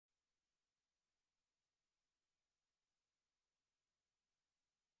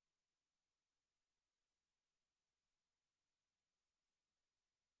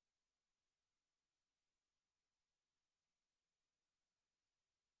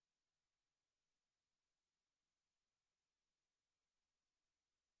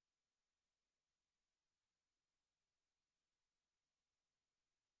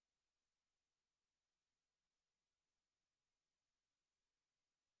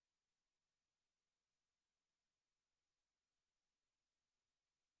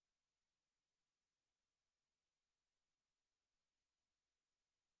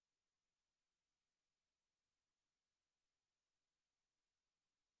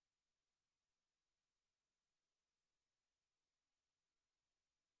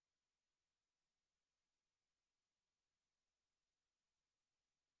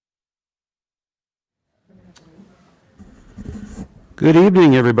Good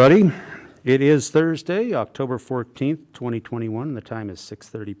evening, everybody. It is Thursday, October 14th, 2021. The time is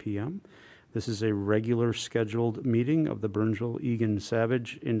 6:30 p.m. This is a regular scheduled meeting of the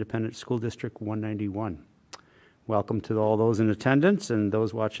Burnsville-Eagan-Savage Independent School District 191. Welcome to all those in attendance and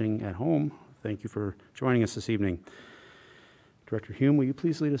those watching at home. Thank you for joining us this evening. Director Hume, will you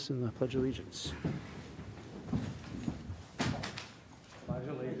please lead us in the Pledge of Allegiance? Pledge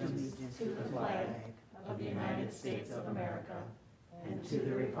allegiance to the flag of the United States of America and to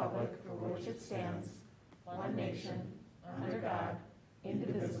the republic for which it stands, one nation, under God,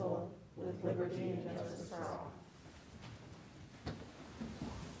 indivisible, with liberty and justice for all.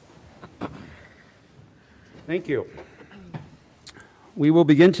 Thank you. We will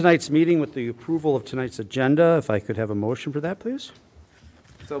begin tonight's meeting with the approval of tonight's agenda. If I could have a motion for that, please.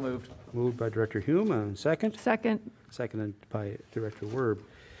 So moved. Moved by Director Hume, and second? Second. Seconded by Director Werb.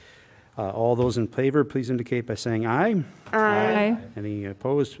 All those in favor, please indicate by saying aye. Aye. Any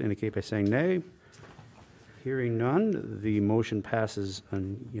opposed, indicate by saying nay. Hearing none, the motion passes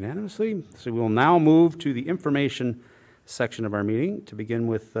unanimously. So we will now move to the information section of our meeting. To begin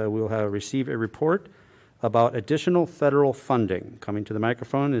with, we'll have received a report about additional federal funding. Coming to the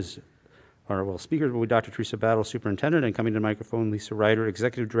microphone is, speakers will be Dr. Teresa Battle, Superintendent, and coming to the microphone, Lisa Ryder,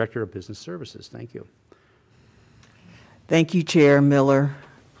 Executive Director of Business Services. Thank you. Thank you, Chair Miller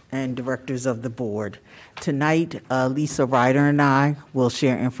and directors of the board. Tonight, Lisa Ryder and I will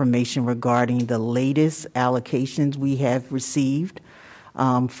share information regarding the latest allocations we have received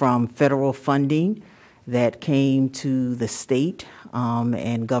from federal funding that came to the state,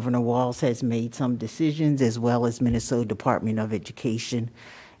 and Governor Walz has made some decisions, as well as Minnesota Department of Education.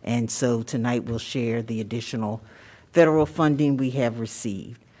 And so tonight we'll share the additional federal funding we have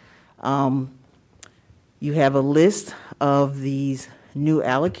received. You have a list of these new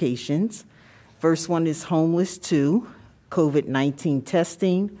allocations. First one is Homeless 2, COVID-19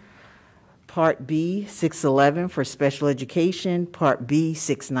 testing. Part B, 611 for special education. Part B,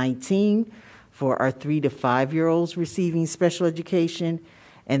 619 for our 3 to 5 year olds receiving special education,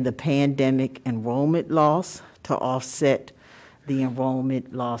 and the pandemic enrollment loss to offset the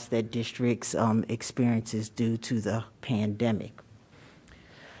enrollment loss that districts experiences due to the pandemic.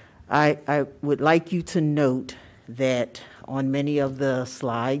 I would like you to note that on many of the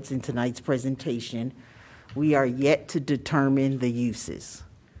slides in tonight's presentation, we are yet to determine the uses.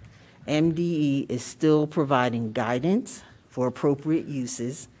 MDE is still providing guidance for appropriate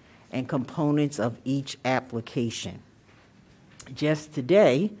uses and components of each application. Just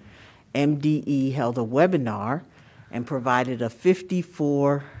today, MDE held a webinar and provided a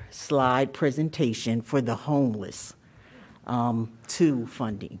 54-slide presentation for the Homeless 2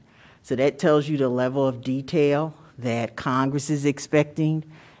 funding. So that tells you the level of detail that Congress is expecting,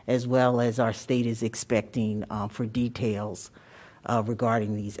 as well as our state is expecting for details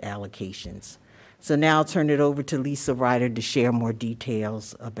regarding these allocations. So now I'll turn it over to Lisa Ryder to share more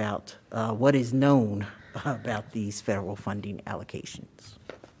details about what is known about these federal funding allocations.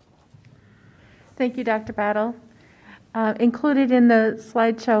 Thank you, Dr. Battle. Included in the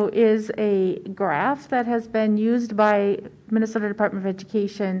slideshow is a graph that has been used by Minnesota Department of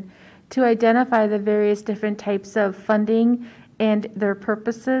Education to identify the various different types of funding and their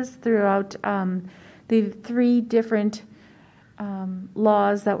purposes throughout the 3 different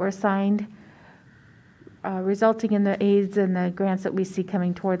laws that were signed, resulting in the aids and the grants that we see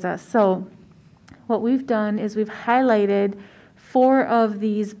coming towards us. So what we've done is we've highlighted 4 of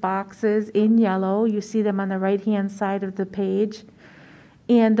these boxes in yellow. You see them on the right-hand side of the page.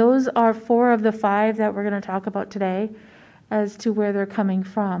 And those are 4 of the 5 that we're going to talk about today as to where they're coming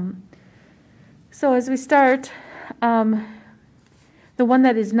from. So as we start, the one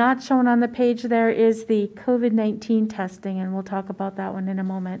that is not shown on the page there is the COVID-19 testing, and we'll talk about that one in a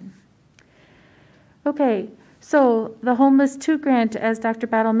moment. Okay, so the Homeless 2 grant, as Dr.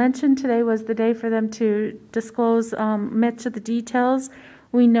 Battle mentioned, today was the day for them to disclose much of the details.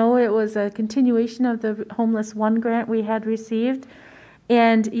 We know it was a continuation of the Homeless 1 grant we had received,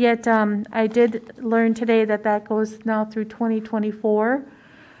 and yet I did learn today that that goes now through 2024.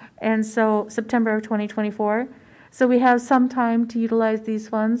 And so September of 2024. So we have some time to utilize these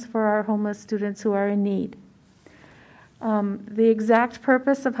funds for our homeless students who are in need. The exact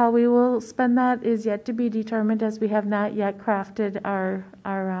purpose of how we will spend that is yet to be determined, as we have not yet crafted our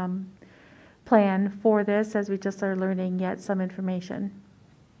plan for this, as we just are learning yet some information.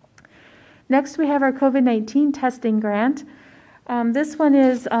 Next, we have our COVID-19 testing grant. This one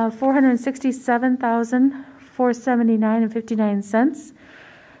is $467,479.59.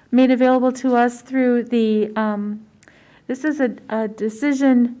 Made available to us through the, this is a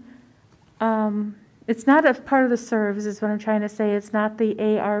decision it's not a part of the SERVs is what I'm trying to say. It's not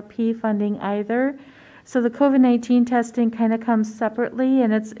the ARP funding either. So the COVID-19 testing kind of comes separately,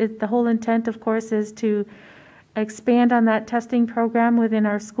 and the whole intent, of course, is to expand on that testing program within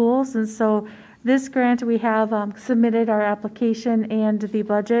our schools. And so this grant, we have submitted our application and the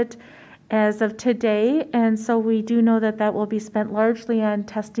budget as of today. And so we do know that that will be spent largely on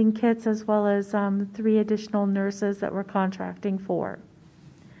testing kits, as well as 3 additional nurses that we're contracting for.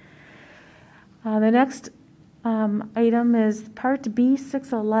 The next item is Part B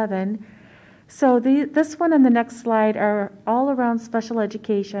 611. So this one and the next slide are all around special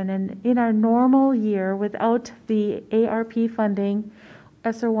education. And in our normal year, without the ARP funding,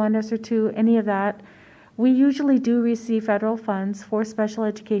 ESSER 1, ESSER 2, any of that, we usually do receive federal funds for special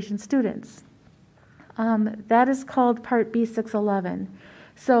education students. That is called Part B 611.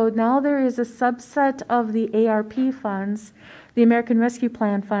 So now there is a subset of the ARP funds, the American Rescue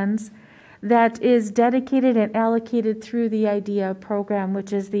Plan funds, that is dedicated and allocated through the IDEA program,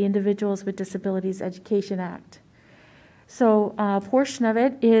 which is the Individuals with Disabilities Education Act. So a portion of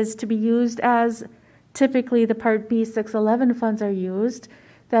it is to be used as typically the Part B 611 funds are used.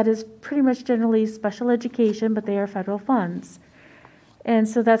 That is pretty much generally special education, but they are federal funds. And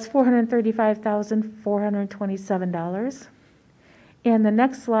so that's $435,427. And the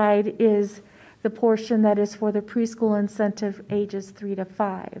next slide is the portion that is for the preschool incentive ages 3 to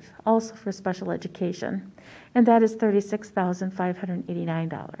 5, also for special education. And that is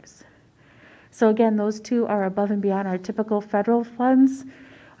 $36,589. So again, those two are above and beyond our typical federal funds,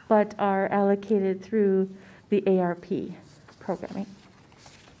 but are allocated through the ARP programming.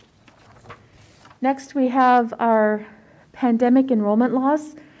 Next, we have our pandemic enrollment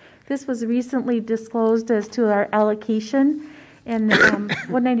loss. This was recently disclosed as to our allocation. And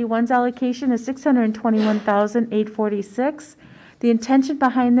 191's allocation is $621,846. The intention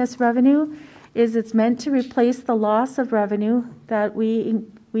behind this revenue is it's meant to replace the loss of revenue that we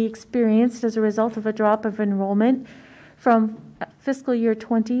experienced as a result of a drop of enrollment from fiscal year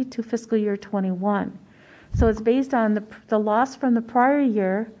 20 to fiscal year 21. So it's based on the loss from the prior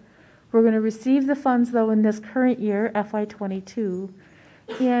year. We're going to receive the funds, though, in this current year, FY22.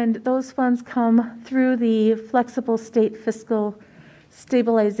 And those funds come through the flexible state fiscal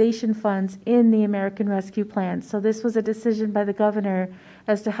stabilization funds in the American Rescue Plan. So this was a decision by the governor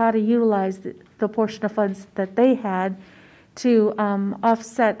as to how to utilize the portion of funds that they had to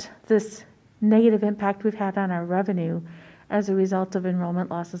offset this negative impact we've had on our revenue as a result of enrollment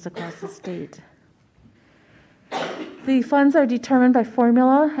losses across the state. The funds are determined by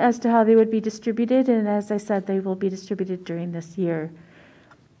formula as to how they would be distributed, and as I said, they will be distributed during this year.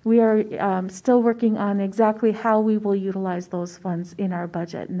 We are still working on exactly how we will utilize those funds in our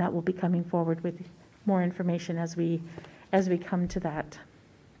budget, and that will be coming forward with more information as we come to that.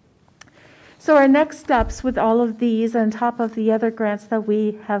 So our next steps with all of these, on top of the other grants that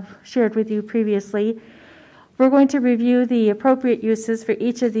we have shared with you previously, we're going to review the appropriate uses for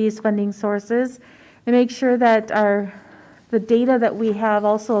each of these funding sources and make sure that the data that we have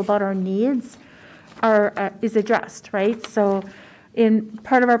also about our needs is addressed, right? So in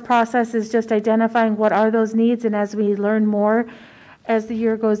part of our process is just identifying what are those needs, and as we learn more as the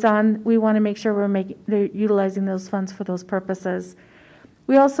year goes on, we want to make sure they're utilizing those funds for those purposes.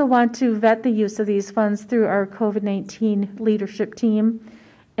 We also want to vet the use of these funds through our COVID-19 leadership team,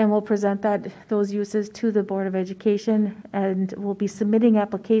 and we'll present those uses to the Board of Education, and we'll be submitting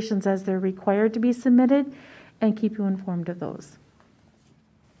applications as they're required to be submitted and keep you informed of those.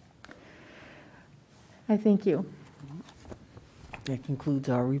 I thank you. That concludes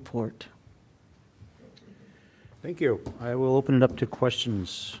our report. Thank you. I will open it up to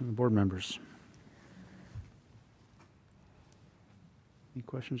questions from the board members. Any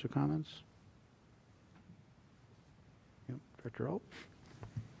questions or comments? Yep, Director Alt.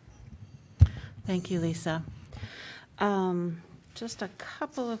 Thank you, Lisa. Just a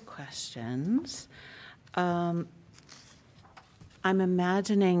couple of questions. I'm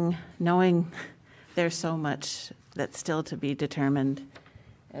imagining, knowing there's so much that's still to be determined,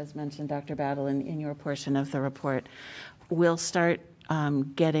 as mentioned, Dr. Battle, in your portion of the report, we'll start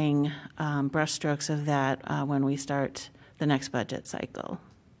getting brushstrokes of that when we start the next budget cycle,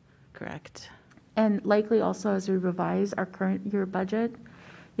 correct? And likely also as we revise our current year budget.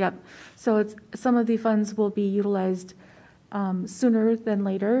 Yep. So some of the funds will be utilized sooner than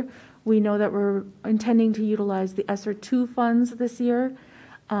later. We know that we're intending to utilize the ESSER 2 funds this year.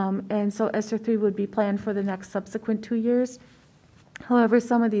 And so ESSER 3 would be planned for the next subsequent 2 years. However,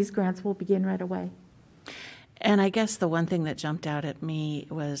 some of these grants will begin right away. And I guess the one thing that jumped out at me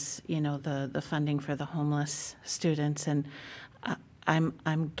was, the funding for the homeless students. And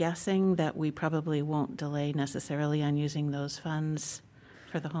I'm guessing that we probably won't delay necessarily on using those funds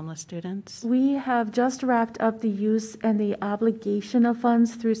for the homeless students. We have just wrapped up the use and the obligation of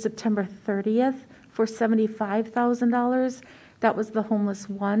funds through September 30th for $75,000. That was the homeless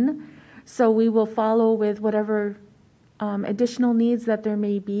one. So we will follow with whatever additional needs that there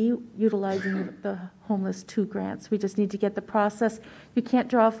may be utilizing the homeless 2 grants. We just need to get the process. You can't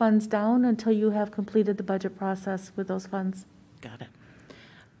draw funds down until you have completed the budget process with those funds. Got it.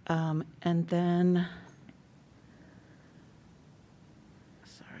 And then,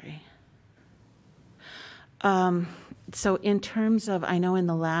 sorry. So in terms of, I know in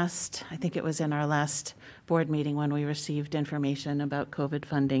the last, I think it was in our last board meeting when we received information about COVID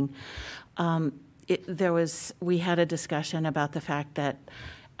funding, we had a discussion about the fact that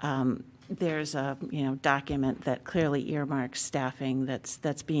there's a document that clearly earmarks staffing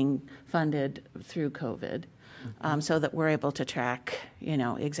that's being funded through COVID, so that we're able to track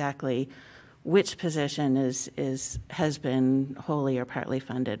exactly which position has been wholly or partly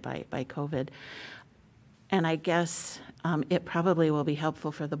funded by COVID. And I guess it probably will be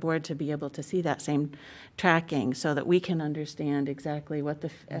helpful for the board to be able to see that same tracking so that we can understand exactly what the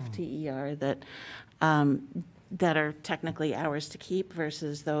FTE are that are technically ours to keep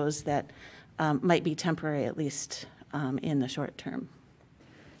versus those that might be temporary, at least in the short term.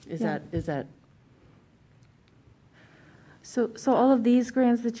 Is that? So all of these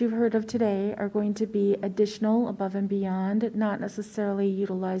grants that you've heard of today are going to be additional, above and beyond, not necessarily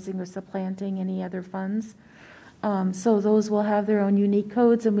utilizing or supplanting any other funds. So those will have their own unique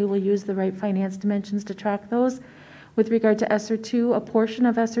codes, and we will use the right finance dimensions to track those. With regard to ESSER 2, a portion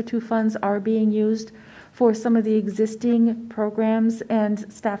of ESSER 2 funds are being used for some of the existing programs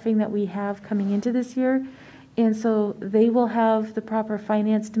and staffing that we have coming into this year. And so they will have the proper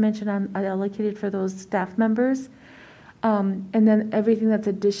finance dimension allocated for those staff members. And then everything that's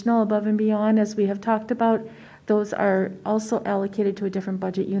additional above and beyond, as we have talked about, those are also allocated to a different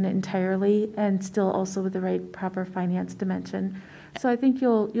budget unit entirely and still also with the right proper finance dimension. So I think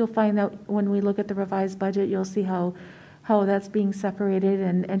you'll find that when we look at the revised budget, you'll see how that's being separated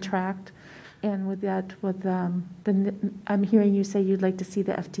and tracked. And with that, I'm hearing you say you'd like to see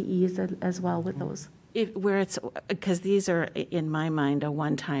the FTEs as well with those. Because these are, in my mind, a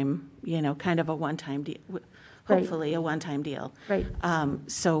one-time, kind of a one-time deal. Hopefully a one-time deal. Right.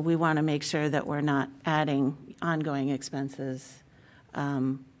 So we want to make sure that we're not adding ongoing expenses.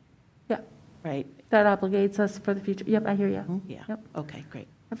 Yeah. Right. That obligates us for the future. Yep, I hear you. Mm-hmm. Yeah. Yep. Okay, great.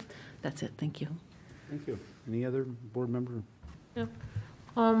 That's it. Thank you. Thank you. Any other board member? Yeah.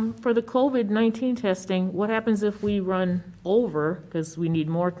 For the COVID-19 testing, what happens if we run over because we need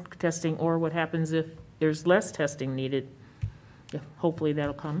more testing, or what happens if there's less testing needed? Yeah, hopefully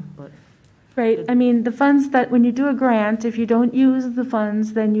that'll come, but. Right. I mean, the funds that, when you do a grant, if you don't use the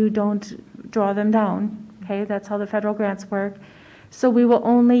funds, then you don't draw them down. Okay, that's how the federal grants work. So we will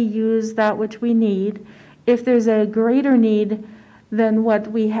only use that which we need. If there's a greater need than what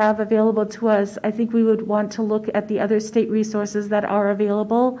we have available to us, I think we would want to look at the other state resources that are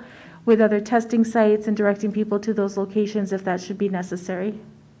available with other testing sites and directing people to those locations if that should be necessary.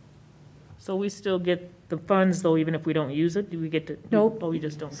 So we still get the funds, though, even if we don't use it? Do we get to? Nope. Oh, we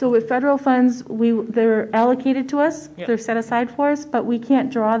just don't. So with federal funds, they're allocated to us, Yep. They're set aside for us, but we can't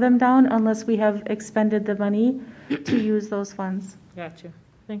draw them down unless we have expended the money to use those funds. Gotcha.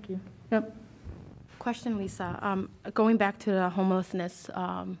 Thank you. Yep. Question, Lisa. Going back to the homelessness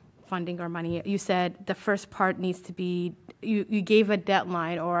funding or money, you said the first part needs to be, you gave a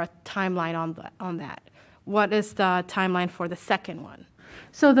deadline or a timeline on that. What is the timeline for the second one?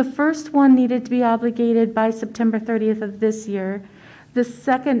 So the first one needed to be obligated by September 30th of this year. The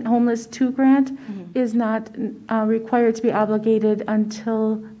second homeless 2 grant is not required to be obligated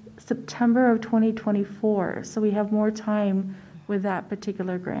until September of 2024. So we have more time with that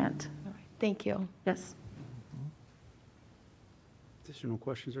particular grant. Thank you. Yes. Additional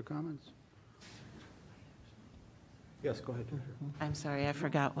questions or comments? Yes, go ahead. I'm sorry, I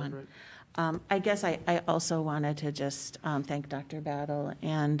forgot one. Right. I guess I also wanted to just thank Dr. Battle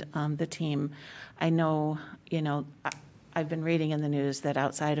and the team. I know, I've been reading in the news that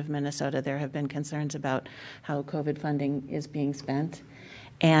outside of Minnesota, there have been concerns about how COVID funding is being spent.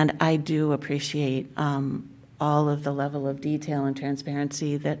 And I do appreciate all of the level of detail and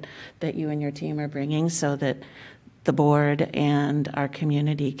transparency that you and your team are bringing so that the board and our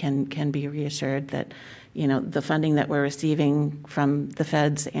community can be reassured that the funding that we're receiving from the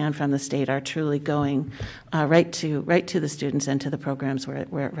feds and from the state are truly going right to the students and to the programs where it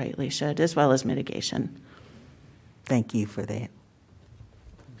rightly should, as well as mitigation. Thank you for that.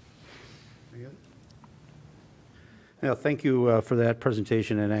 Yeah, thank you for that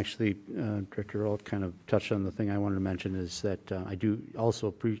presentation, and actually, Director Earl kind of touched on the thing I wanted to mention, is that I do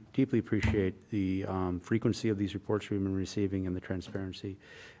also deeply appreciate the frequency of these reports we've been receiving and the transparency.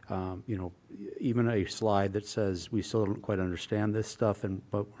 You know, even a slide that says we still don't quite understand this stuff,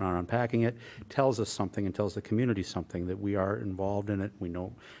 but we're not unpacking it, tells us something and tells the community something, that we are involved in it, we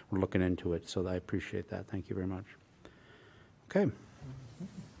know we're looking into it, so I appreciate that. Thank you very much. Okay.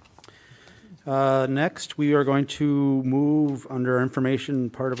 Next, we are going to move under our information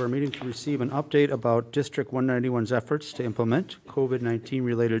part of our meeting to receive an update about District 191's efforts to implement COVID-19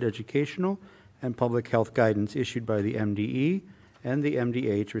 related educational and public health guidance issued by the MDE and the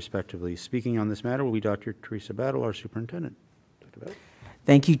MDH respectively. Speaking on this matter will be Dr. Teresa Battle, our superintendent. Dr. Battle.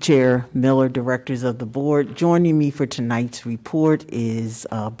 Thank you, Chair Miller, directors of the board. Joining me for tonight's report is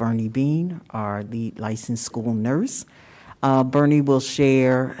Bernie Bean, our lead licensed school nurse. Bernie will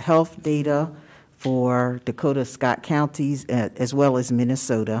share health data for Dakota, Scott counties, as well as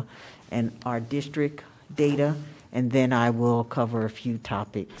Minnesota, and our district data, and then I will cover a few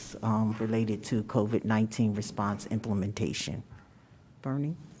topics related to COVID-19 response implementation.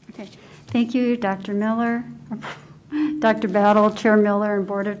 Bernie? Okay. Thank you, Dr. Miller, Dr. Battle, Chair Miller, and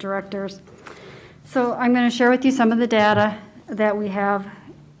Board of Directors. So I'm going to share with you some of the data that we have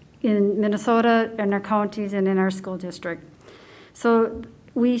in Minnesota, in our counties, and in our school district. So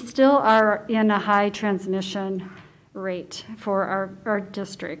we still are in a high transmission rate for our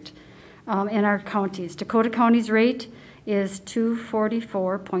district in our counties. Dakota County's rate is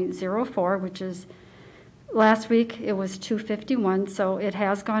 244.04, which is, last week it was 251, so it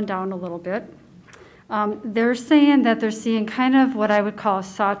has gone down a little bit. They're saying that they're seeing kind of what I would call a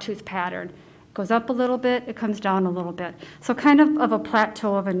sawtooth pattern. It goes up a little bit, it comes down a little bit. So kind of a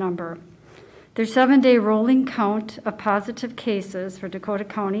plateau of a number. Their 7-day rolling count of positive cases for Dakota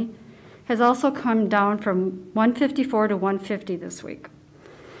County has also come down from 154 to 150 this week.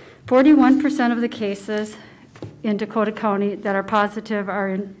 41% of the cases in Dakota County that are positive are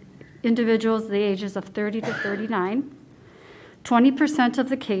in individuals the ages of 30 to 39. 20% of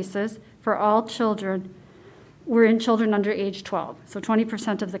the cases for all children were in children under age 12, so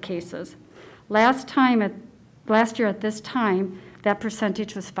 20% of the cases. Last year at this time, that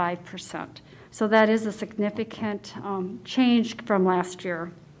percentage was 5%. So that is a significant change from last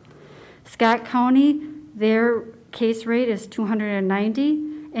year. Scott County, their case rate is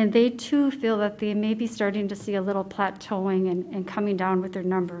 290, and they too feel that they may be starting to see a little plateauing and coming down with their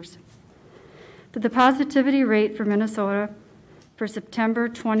numbers. But the positivity rate for Minnesota for September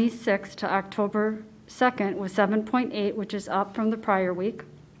 26th to October 2nd was 7.8, which is up from the prior week.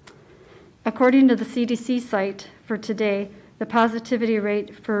 According to the CDC site for today, the positivity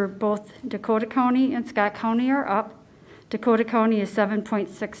rate for both Dakota County and Scott County are up. Dakota County is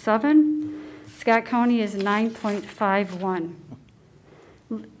 7.67. Scott County is 9.51.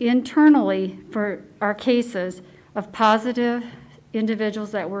 Internally, for our cases of positive individuals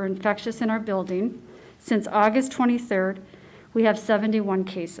that were infectious in our building, since August 23rd, we have 71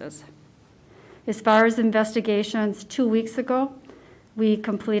 cases. As far as investigations, 2 weeks ago, we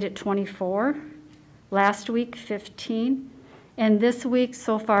completed 24. Last week, 15. And this week,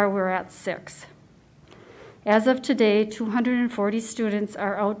 so far, we're at 6. As of today, 240 students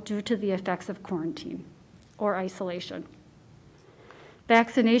are out due to the effects of quarantine or isolation.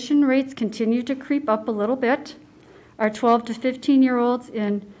 Vaccination rates continue to creep up a little bit. Our 12 to 15-year-olds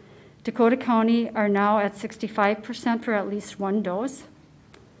in Dakota County are now at 65% for at least one dose.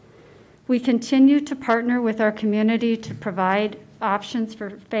 We continue to partner with our community to provide options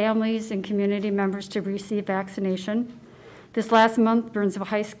for families and community members to receive vaccination. This last month, Burnsville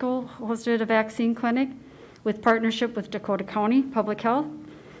High School hosted a vaccine clinic with partnership with Dakota County Public Health.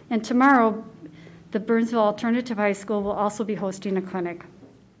 And tomorrow, the Burnsville Alternative High School will also be hosting a clinic.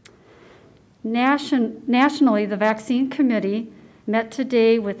 Nationally, the vaccine committee met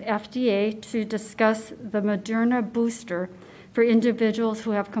today with FDA to discuss the Moderna booster for individuals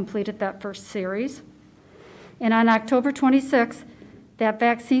who have completed that first series. And on October 26th, that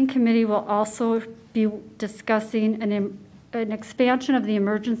vaccine committee will also be discussing an expansion of the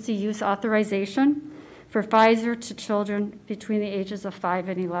emergency use authorization for Pfizer to children between the ages of 5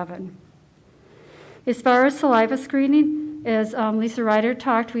 and 11. As far as saliva screening, as Lisa Ryder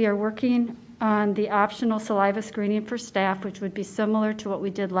talked, we are working on the optional saliva screening for staff, which would be similar to what we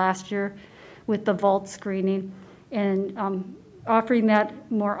did last year with the vault screening, and offering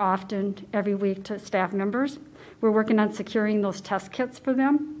that more often every week to staff members. We're working on securing those test kits for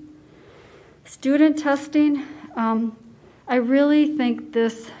them. Student testing, I really think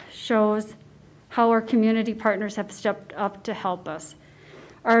this shows how our community partners have stepped up to help us.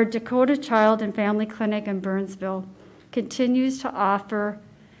 Our Dakota Child and Family Clinic in Burnsville continues to offer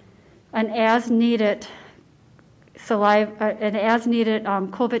an as-needed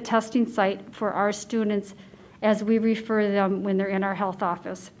COVID testing site for our students as we refer them when they're in our health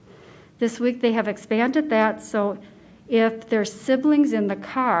office. This week they have expanded that, so if there's siblings in the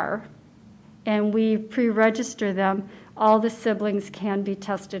car and we pre-register them, all the siblings can be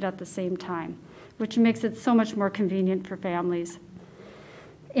tested at the same time, which makes it so much more convenient for families.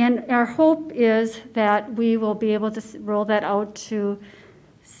 And our hope is that we will be able to roll that out to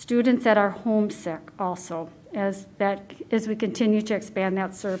students that are homesick also, as we continue to expand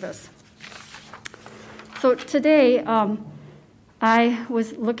that service. So today, I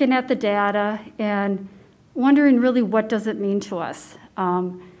was looking at the data and wondering really what does it mean to us.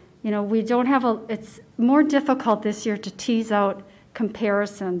 We don't have it's more difficult this year to tease out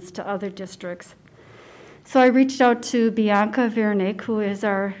comparisons to other districts. So I reached out to Bianca Vernick, who is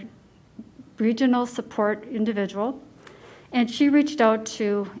our regional support individual, and she reached out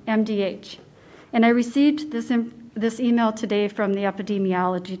to MDH. And I received this email today from the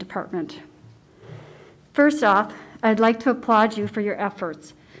epidemiology department. First off, I'd like to applaud you for your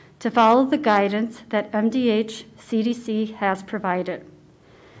efforts to follow the guidance that MDH CDC has provided.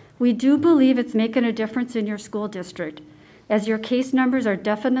 We do believe it's making a difference in your school district, as your case numbers are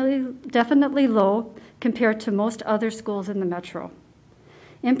definitely low compared to most other schools in the metro.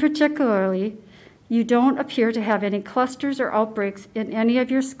 In particularly, you don't appear to have any clusters or outbreaks in any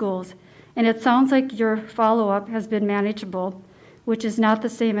of your schools, and it sounds like your follow-up has been manageable, which is not the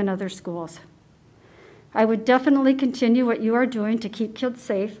same in other schools. I would definitely continue what you are doing to keep kids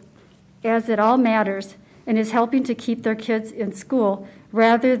safe, as it all matters and is helping to keep their kids in school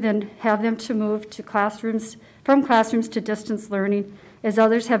rather than have them to move to from classrooms to distance learning, as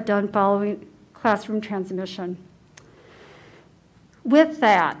others have done following classroom transmission. With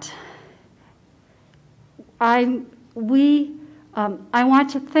that, I want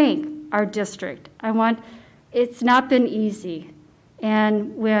to thank our district. It's not been easy.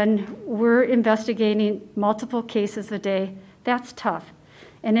 And when we're investigating multiple cases a day, that's tough.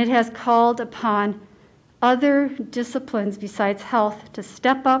 And it has called upon other disciplines besides health to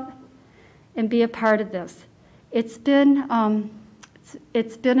step up and be a part of this. It's been an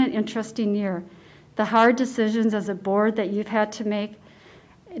interesting year. The hard decisions as a board that you've had to make,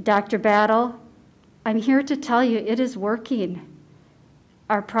 Dr. Battle, I'm here to tell you it is working.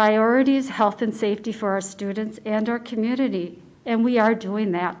 Our priority is health and safety for our students and our community, and we are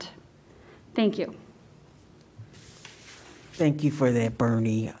doing that. Thank you. Thank you for that,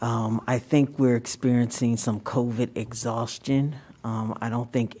 Bernie. I think we're experiencing some COVID exhaustion. I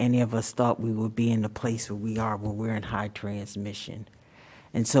don't think any of us thought we would be in the place where we are, where we're in high transmission.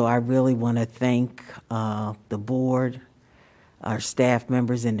 And so I really want to thank the board, our staff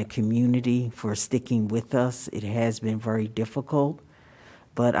members, and the community for sticking with us. It has been very difficult,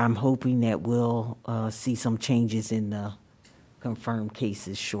 but I'm hoping that we'll see some changes in the confirmed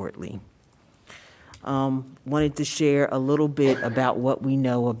cases shortly. Wanted to share a little bit about what we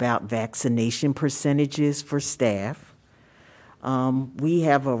know about vaccination percentages for staff. We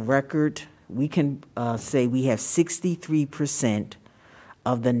have a record, we can say we have 63%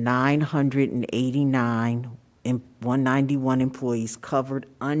 of the 191 employees covered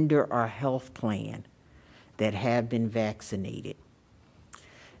under our health plan that have been vaccinated.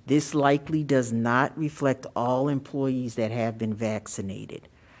 This likely does not reflect all employees that have been vaccinated.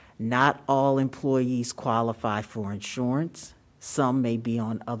 Not all employees qualify for insurance. Some may be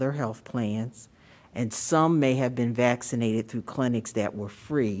on other health plans, and some may have been vaccinated through clinics that were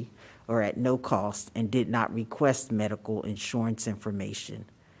free or at no cost and did not request medical insurance information.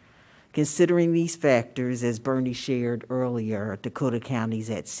 Considering these factors, as Bernie shared earlier, Dakota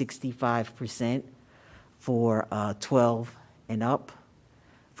County's at 65% for 12 and up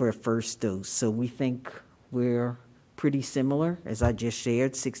for a first dose. So we think we're pretty similar, as I just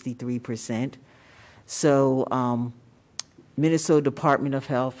shared, 63%. So Minnesota Department of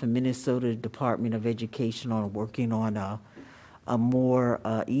Health and Minnesota Department of Education are working on a more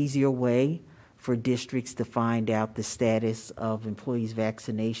easier way for districts to find out the status of employees'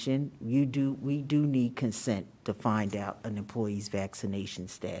 vaccination. We do need consent to find out an employee's vaccination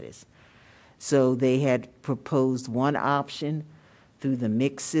status. So they had proposed one option through the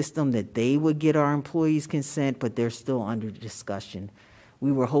mixed system that they would get our employees' consent, but they're still under discussion.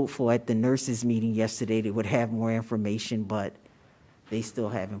 We were hopeful at the nurses' meeting yesterday they would have more information, but they still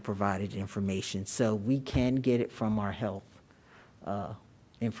haven't provided information. So we can get it from our health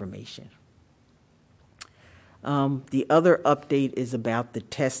information. The other update is about the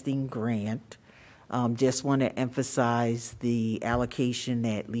testing grant. Just want to emphasize the allocation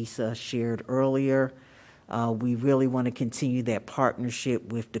that Lisa shared earlier. We really want to continue that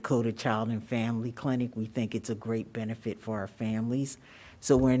partnership with Dakota Child and Family Clinic. We think it's a great benefit for our families.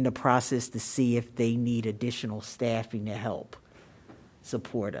 So we're in the process to see if they need additional staffing to help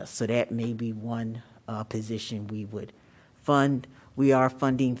support us. So that may be one position we would fund. We are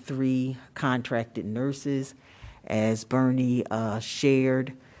funding 3 contracted nurses. As Bernie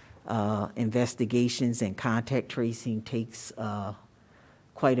shared, investigations and contact tracing takes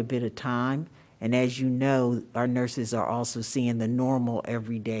quite a bit of time. And as you know, our nurses are also seeing the normal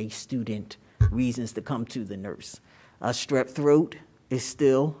everyday student reasons to come to the nurse. Strep throat is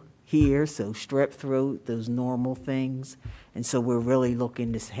still here, so strep throat, those normal things. And so we're really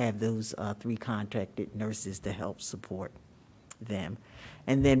looking to have those 3 contracted nurses to help support them.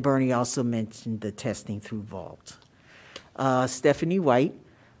 And then Bernie also mentioned the testing through Vault. Stephanie White,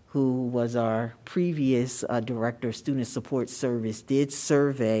 who was our previous Director of Student Support Service, did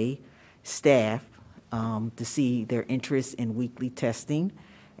survey staff to see their interest in weekly testing.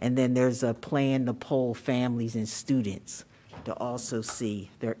 And then there's a plan to poll families and students to also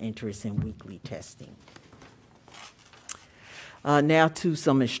see their interest in weekly testing. Now to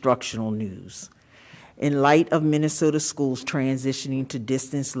some instructional news. In light of Minnesota schools transitioning to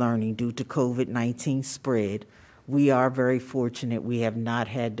distance learning due to COVID-19 spread, we are very fortunate we have not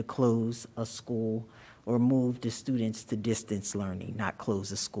had to close a school or move the students to distance learning, not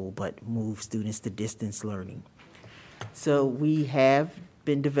close a school, but move students to distance learning. So we have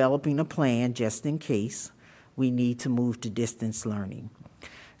been developing a plan just in case we need to move to distance learning.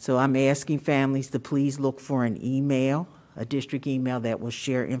 So I'm asking families to please look for an email, a district email that will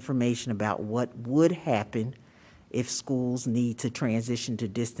share information about what would happen if schools need to transition to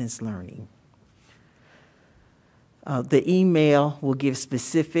distance learning. The email will give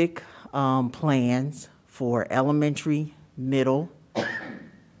specific plans for elementary, middle,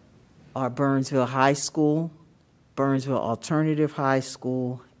 our Burnsville High School, Burnsville Alternative High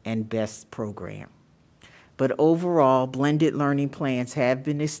School, and BEST program. But overall, blended learning plans have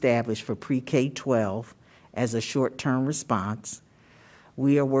been established for pre-K-12 as a short-term response.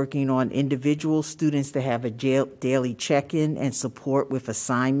 We are working on individual students to have a daily check-in and support with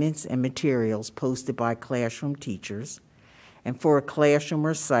assignments and materials posted by classroom teachers. And for a classroom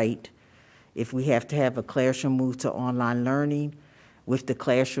or site, if we have to have a classroom move to online learning, with the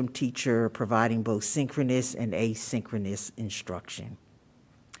classroom teacher providing both synchronous and asynchronous instruction.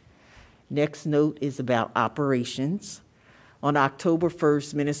 Next note is about operations. On October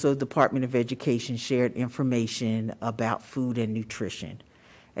 1st, Minnesota Department of Education shared information about food and nutrition.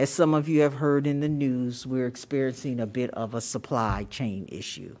 As some of you have heard in the news, we're experiencing a bit of a supply chain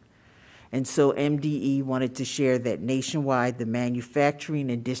issue. And so MDE wanted to share that nationwide, the manufacturing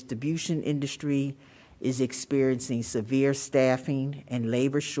and distribution industry is experiencing severe staffing and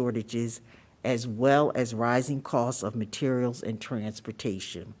labor shortages, as well as rising costs of materials and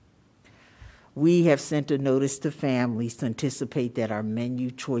transportation. We have sent a notice to families to anticipate that our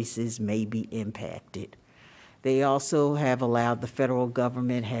menu choices may be impacted. They also have allowed the federal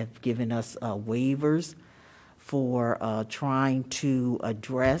government, have given us waivers for trying to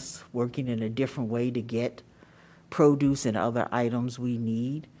address, working in a different way to get produce and other items we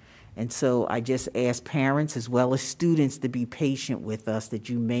need. And so I just ask parents as well as students to be patient with us, that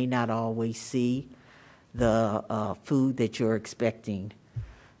you may not always see the food that you're expecting,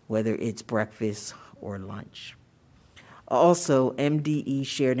 whether it's breakfast or lunch. Also, MDE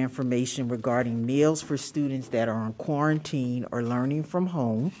shared information regarding meals for students that are on quarantine or learning from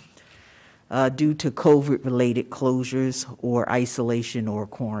home due to COVID-related closures or isolation or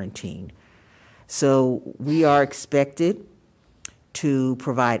quarantine. So we are expected to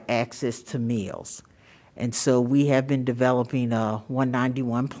provide access to meals. And so we have been developing a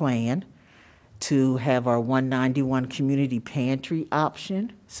 191 plan to have our 191 community pantry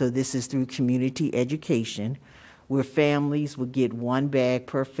option. So this is through community education, where families would get 1 bag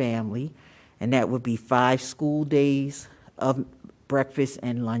per family, and that would be 5 school days of breakfast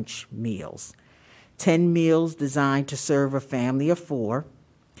and lunch meals. 10 meals designed to serve a family of 4.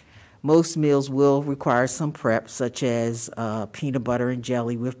 Most meals will require some prep, such as peanut butter and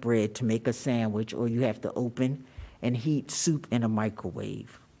jelly with bread to make a sandwich, or you have to open and heat soup in a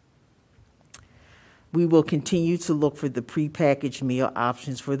microwave. We will continue to look for the prepackaged meal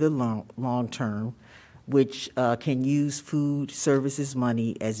options for the long term, which can use food services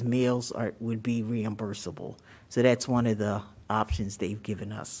money, as meals would be reimbursable. So that's one of the options they've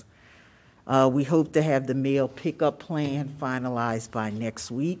given us. We hope to have the meal pickup plan finalized by next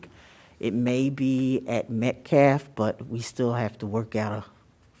week. It may be at Metcalf, but we still have to work out a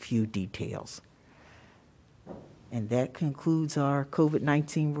few details. And that concludes our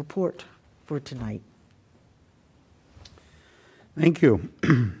COVID-19 report for tonight. Thank you.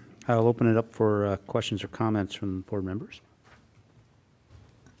 I'll open it up for questions or comments from board members.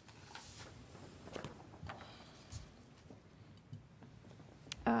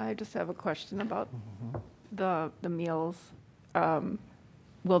 I just have a question about the meals.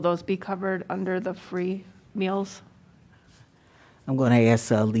 Will those be covered under the free meals? I'm going to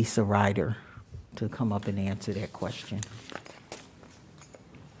ask Lisa Ryder to come up and answer that question.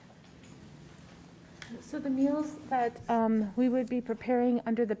 So the meals that we would be preparing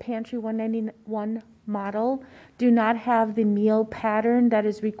under the Pantry 191 model do not have the meal pattern that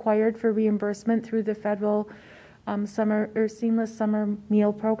is required for reimbursement through the federal summer or seamless summer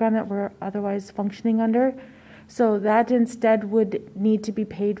meal program that we're otherwise functioning under. So that instead would need to be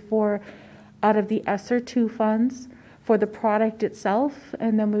paid for out of the ESSER 2 funds for the product itself,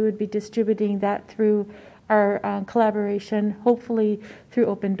 and then we would be distributing that through our collaboration, hopefully through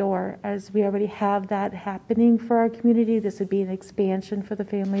Open Door, as we already have that happening for our community. This would be an expansion for the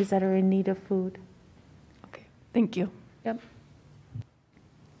families that are in need of food. Okay, thank you. Yep.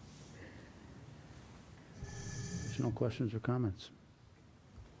 Additional questions or comments?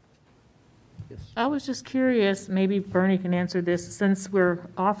 Yes. I was just curious, maybe Bernie can answer this, since we're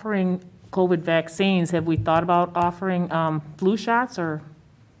offering COVID vaccines, have we thought about offering flu shots, or?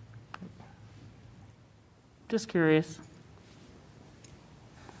 Just curious.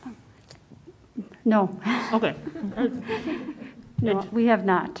 No, Okay. no, we have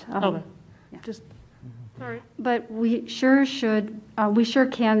not. Okay. Just, sorry. But we sure can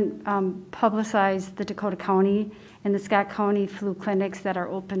publicize the Dakota County and the Scott County flu clinics that are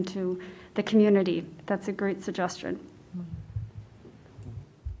open to the community. That's a great suggestion.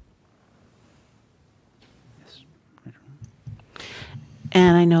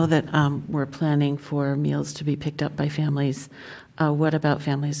 And I know that we're planning for meals to be picked up by families. What about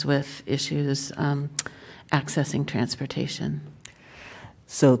families with issues accessing transportation?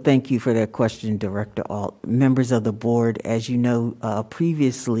 So thank you for that question, Director Alt. Members of the board, as you know,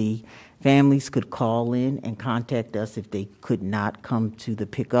 previously, families could call in and contact us if they could not come to the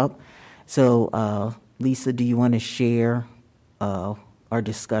pickup. So Lisa, do you want to share our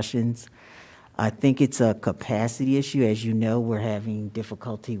discussions? I think it's a capacity issue. As you know, we're having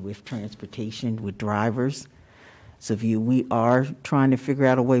difficulty with transportation with drivers. So we are trying to figure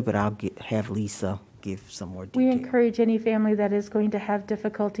out a way, but I'll have Lisa give some more detail. We encourage any family that is going to have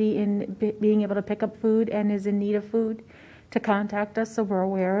difficulty in being able to pick up food and is in need of food to contact us, so we're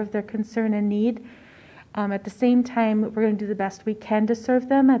aware of their concern and need. At the same time, we're going to do the best we can to serve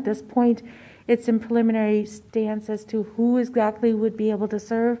them. At this point, it's in preliminary stance as to who exactly would be able to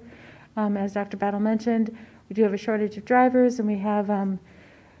serve. As Dr. Battle mentioned, we do have a shortage of drivers, and we have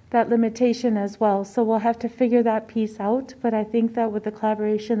that limitation as well. So we'll have to figure that piece out. But I think that with the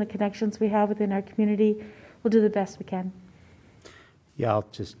collaboration, the connections we have within our community, we'll do the best we can. Yeah,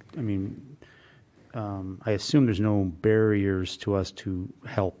 I assume there's no barriers to us to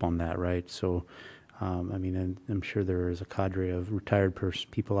help on that, right? So, I'm sure there is a cadre of retired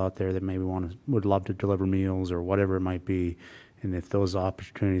people out there that maybe would love to deliver meals or whatever it might be. And if those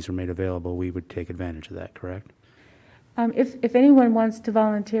opportunities are made available, we would take advantage of that, correct? If anyone wants to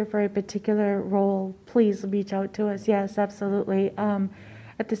volunteer for a particular role, please reach out to us. Yes, absolutely.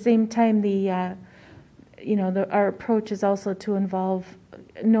 At the same time, our approach is also to involve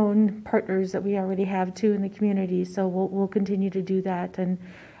known partners that we already have too in the community. So we'll continue to do that. And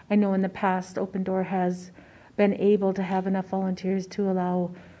I know in the past, Open Door has been able to have enough volunteers to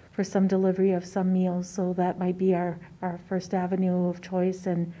allow for some delivery of some meals. So that might be our first avenue of choice,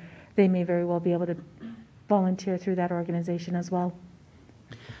 and they may very well be able to volunteer through that organization as well.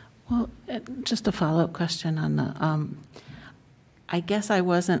 Well, just a follow-up question on the, I guess I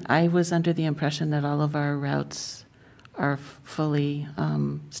was under the impression that all of our routes are fully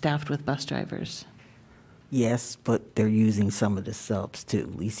staffed with bus drivers. Yes, but they're using some of the subs too.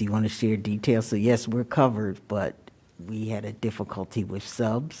 Lisa, you want to share details? So yes, we're covered, but we had a difficulty with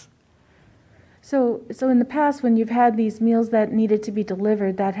subs. So in the past, when you've had these meals that needed to be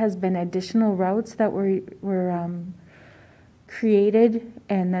delivered, that has been additional routes that were created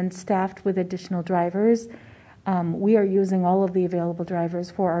and then staffed with additional drivers. We are using all of the available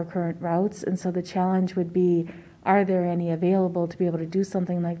drivers for our current routes, and so the challenge would be, are there any available to be able to do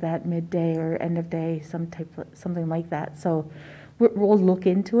something like that midday or end of day, something like that. So we'll look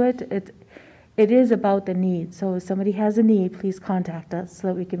into it. It is about the need. So if somebody has a need, please contact us so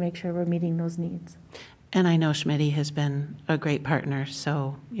that we can make sure we're meeting those needs. And I know Schmitty has been a great partner,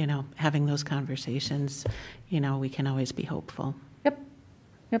 so, having those conversations, we can always be hopeful.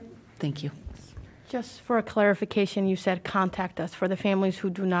 Yep. Thank you. Just for a clarification, you said contact us. For the families who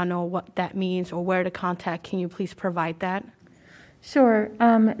do not know what that means or where to contact, can you please provide that? Sure.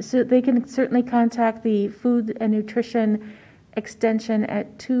 So they can certainly contact the Food and Nutrition Extension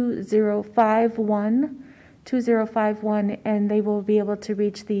at 2051, and they will be able to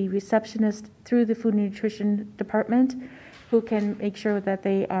reach the receptionist through the Food and Nutrition Department, who can make sure that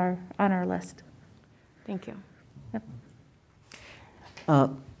they are on our list. Thank you.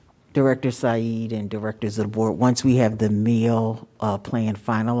 Director Said and directors of the board, once we have the meal plan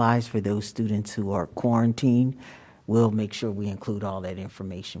finalized for those students who are quarantined, we'll make sure we include all that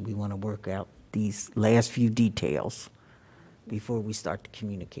information. We want to work out these last few details before we start to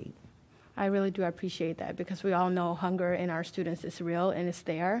communicate. I really do appreciate that, because we all know hunger in our students is real and it's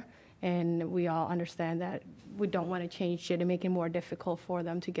there, and we all understand that we don't want to change it and make it more difficult for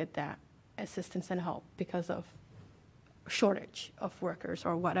them to get that assistance and help because of shortage of workers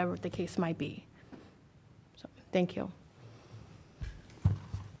or whatever the case might be. So, thank you.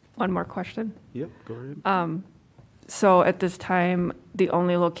 One more question. Yep, go ahead. So at this time, the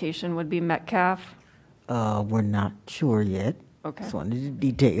only location would be Metcalf? We're not sure yet. Okay. It's one of the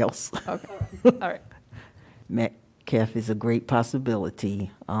details. Okay, all right. Metcalf is a great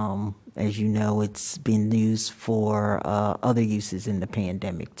possibility. As you know, it's been used for other uses in the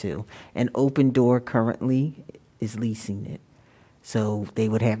pandemic too. And Open Door currently is leasing it. So they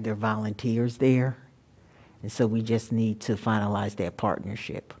would have their volunteers there. And so we just need to finalize that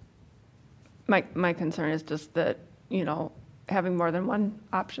partnership. My concern is just that, you know, having more than one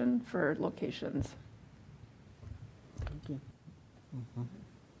option for locations.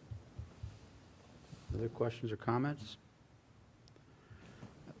 Other questions or comments?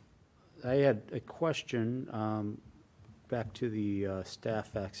 I had a question back to the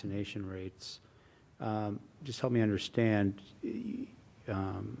staff vaccination rates. Just help me understand,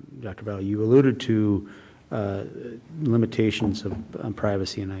 Dr. Bell, you alluded to limitations on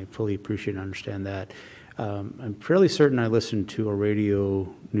privacy, and I fully appreciate and understand that. I'm fairly certain I listened to a radio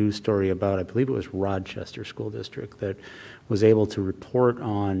news story about, I believe it was Rochester School District, that was able to report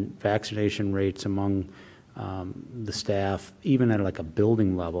on vaccination rates among the staff, even at like a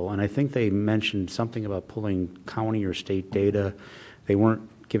building level. And I think they mentioned something about pulling county or state data. They weren't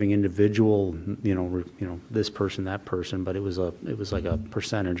giving individual, you know, this person, that person, but it was like a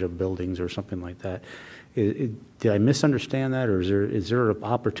percentage of buildings or something like that. Did I misunderstand that, or is there an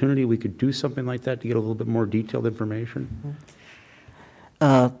opportunity we could do something like that to get a little bit more detailed information?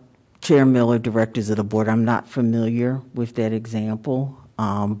 Chair Miller, directors of the board, I'm not familiar with that example,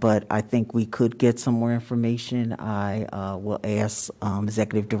 but I think we could get some more information. I will ask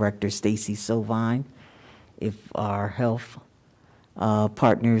Executive Director Stacy Sovine if our health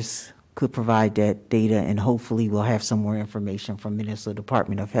partners could provide that data, and hopefully we'll have some more information from Minnesota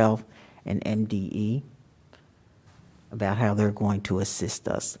Department of Health and MDE about how they're going to assist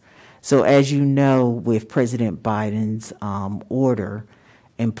us. So as you know, with President Biden's order,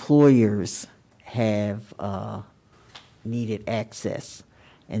 employers have needed access.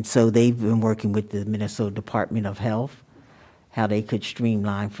 And so they've been working with the Minnesota Department of Health, how they could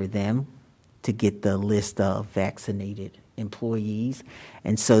streamline for them to get the list of vaccinated employees.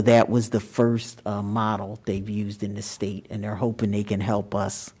 And so that was the first model they've used in the state, and they're hoping they can help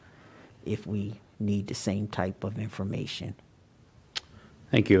us if we need the same type of information.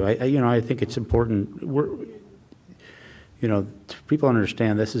 Thank you. I think it's important. People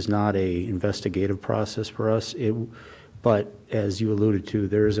understand this is not a investigative process for us. But as you alluded to,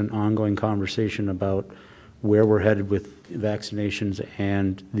 there is an ongoing conversation about where we're headed with vaccinations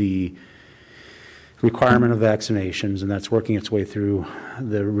and the requirement of vaccinations, and that's working its way through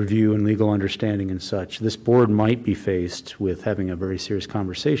the review and legal understanding and such. This board might be faced with having a very serious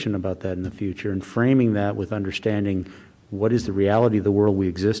conversation about that in the future, and framing that with understanding what is the reality of the world we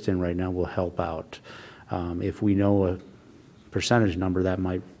exist in right now will help out. If we know a percentage number, that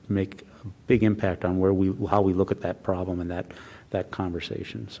might make a big impact on how we look at that problem and that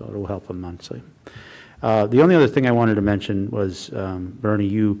conversation, so it'll help immensely. The only other thing I wanted to mention was, Bernie,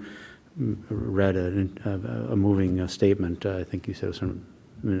 you read a moving statement. I think you said it was from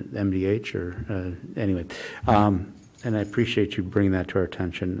MDH or anyway. And I appreciate you bringing that to our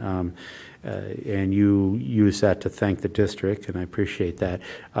attention. And you use that to thank the district, and I appreciate that.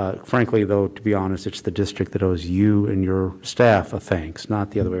 Frankly, though, to be honest, it's the district that owes you and your staff a thanks,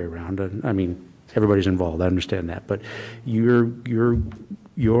 not the other way around. I mean, everybody's involved. I understand that, but your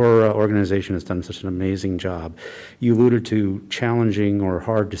organization has done such an amazing job. You alluded to challenging or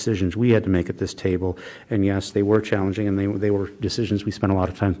hard decisions we had to make at this table, and yes, they were challenging, and they were decisions we spent a lot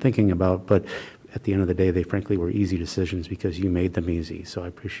of time thinking about, but at the end of the day, they frankly were easy decisions because you made them easy, so I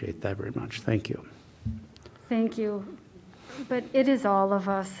appreciate that very much. Thank you. Thank you. But it is all of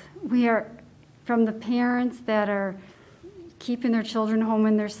us. We are, from the parents that are keeping their children home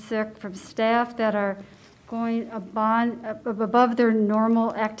when they're sick, from staff that are going above their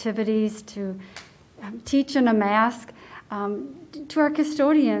normal activities to teaching a mask, to our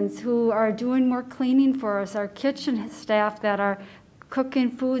custodians who are doing more cleaning for us, our kitchen staff that are cooking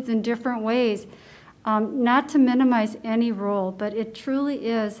foods in different ways. Not to minimize any role, but it truly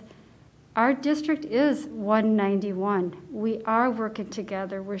is, our district is 191. We are working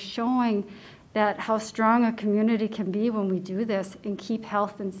together. We're showing that how strong a community can be when we do this and keep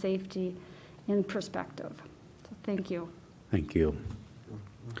health and safety in perspective. So thank you. Thank you.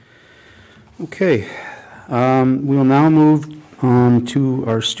 Okay, we will now move on to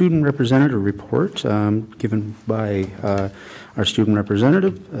our student representative report given by our student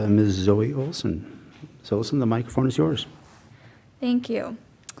representative, Ms. Zoe Olson. Ms. Olson, the microphone is yours. Thank you.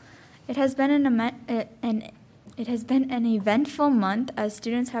 It has been an eventful month as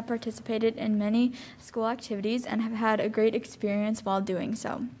students have participated in many school activities and have had a great experience while doing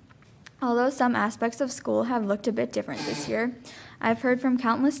so. Although some aspects of school have looked a bit different this year, I've heard from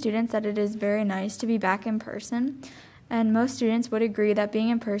countless students that it is very nice to be back in person, and most students would agree that being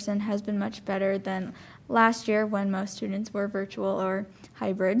in person has been much better than last year when most students were virtual or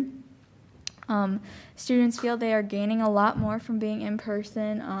hybrid. Students feel they are gaining a lot more from being in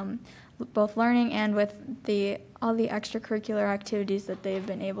person, both learning and with all the extracurricular activities that they've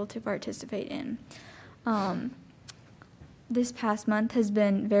been able to participate in. This past month has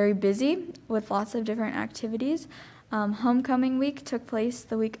been very busy with lots of different activities. Homecoming week took place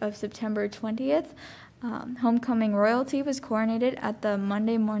the week of September 20th. Homecoming royalty was coronated at the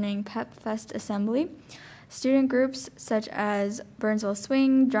Monday morning Pep Fest assembly. Student groups such as Burnsville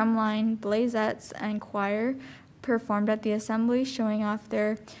Swing, Drumline, Blazettes, and Choir performed at the assembly, showing off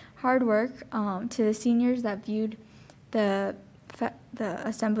their hard work to the seniors that viewed the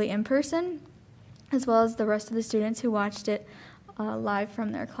assembly in person, as well as the rest of the students who watched it live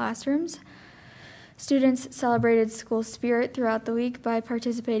from their classrooms. Students celebrated school spirit throughout the week by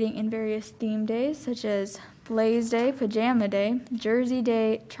participating in various theme days, such as Blaze Day, Pajama Day, Jersey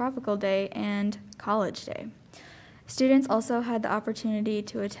Day, Tropical Day, and College Day. Students also had the opportunity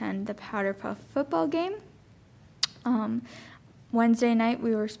to attend the Powder Puff football game. Wednesday night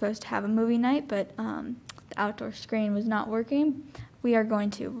we were supposed to have a movie night, but the outdoor screen was not working. We are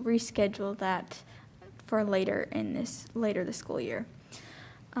going to reschedule that for later this school year.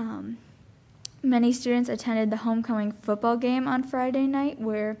 Many students attended the homecoming football game on Friday night,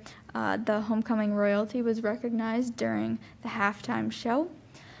 where the homecoming royalty was recognized during the halftime show.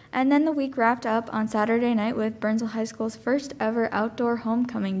 And then the week wrapped up on Saturday night with Burnsville High School's first ever outdoor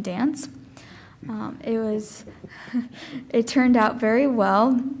homecoming dance. It turned out very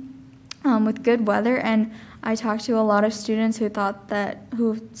well with good weather, and I talked to a lot of students who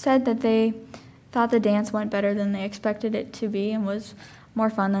said that they thought the dance went better than they expected it to be and was more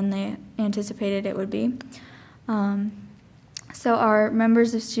fun than they anticipated it would be. So our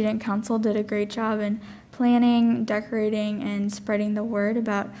members of student council did a great job in planning, decorating, and spreading the word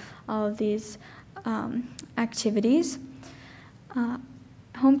about all of these activities.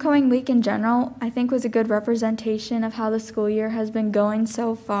 Homecoming week in general, I think, was a good representation of how the school year has been going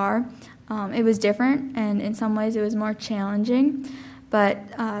so far. It was different, and in some ways it was more challenging, but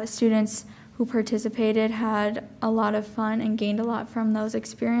students who participated had a lot of fun and gained a lot from those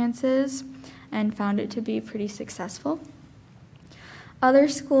experiences and found it to be pretty successful. Other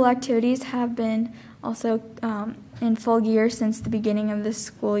school activities have been also in full gear since the beginning of this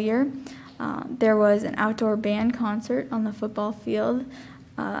school year. There was an outdoor band concert on the football field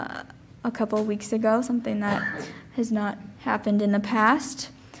a couple of weeks ago, something that has not happened in the past.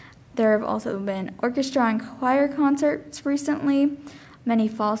 There have also been orchestra and choir concerts recently. Many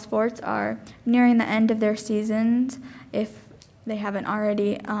fall sports are nearing the end of their seasons if they haven't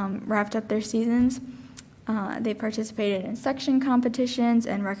already wrapped up their seasons. They participated in section competitions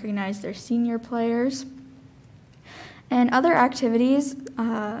and recognized their senior players. And other activities,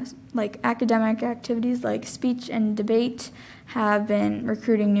 like academic activities like speech and debate, have been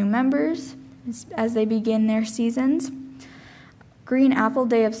recruiting new members as they begin their seasons. Green Apple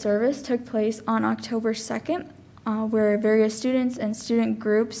Day of Service took place on October 2nd, where various students and student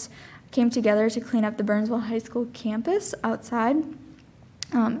groups came together to clean up the Burnsville High School campus outside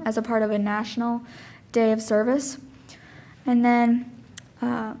as a part of a national day of service. And then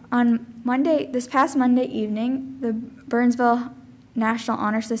on this past Monday evening, the Burnsville National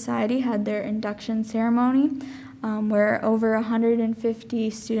Honor Society had their induction ceremony, where over 150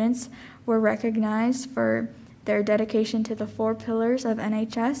 students were recognized for their dedication to the 4 pillars of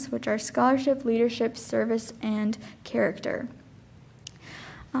NHS, which are scholarship, leadership, service, and character.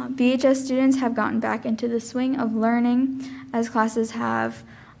 BHS students have gotten back into the swing of learning as classes have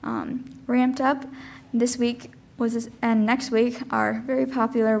ramped up. This week and next week are very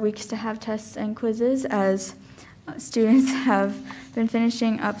popular weeks to have tests and quizzes as students have been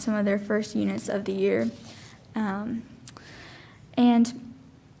finishing up some of their first units of the year. And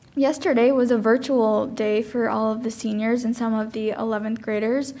yesterday was a virtual day for all of the seniors and some of the 11th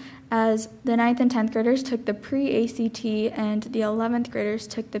graders, as the 9th and 10th graders took the pre-ACT and the 11th graders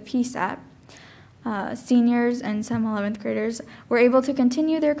took the PSAT. Seniors and some 11th graders were able to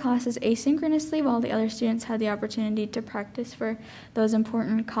continue their classes asynchronously while the other students had the opportunity to practice for those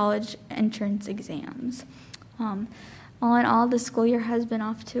important college entrance exams. All in all, the school year has been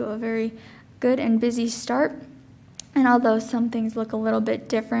off to a very good and busy start. And although some things look a little bit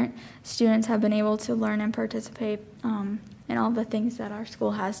different, students have been able to learn and participate in all the things that our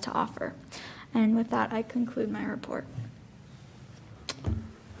school has to offer. And with that, I conclude my report.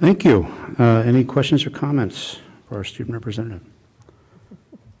 Thank you. Any questions or comments for our student representative?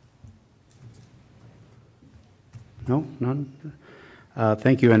 No, none?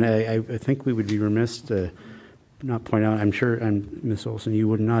 Thank you, and I think we would be remiss to not point out, I'm sure, and Ms. Olson, you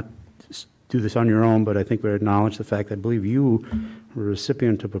would not do this on your own, but I think we acknowledge the fact that I believe you were a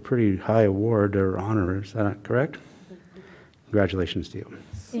recipient of a pretty high award or honor. Is that correct? Congratulations to you.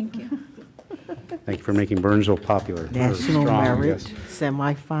 Thank you. Thank you for making Burnsville popular. National Strong, Merit yes.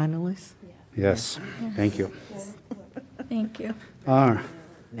 semifinalist. Yes, thank you. Thank you.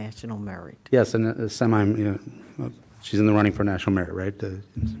 National Merit. Yes, and she's in the running for National Merit, right?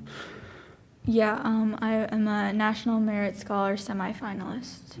 Yeah, I am a National Merit Scholar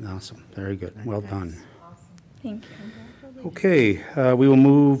semifinalist. Awesome, very good, well done. Thank you. Okay, we will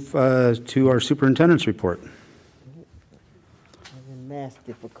move to our superintendent's report. Math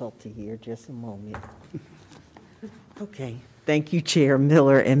difficulty here, just a moment. Okay, thank you, Chair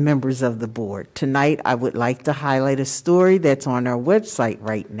Miller and members of the board. Tonight, I would like to highlight a story that's on our website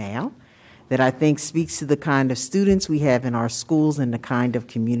right now that I think speaks to the kind of students we have in our schools and the kind of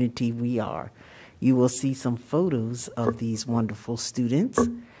community we are. You will see some photos of these wonderful students.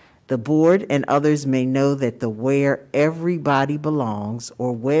 The board and others may know that the Where Everybody Belongs,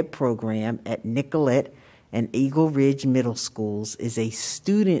 or WEB program at Nicollet and Eagle Ridge Middle Schools is a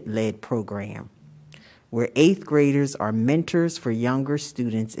student-led program where 8th graders are mentors for younger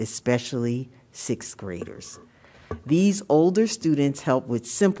students, especially 6th graders. These older students help with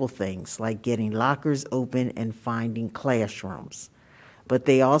simple things like getting lockers open and finding classrooms, but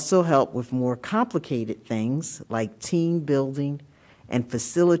they also help with more complicated things like team building and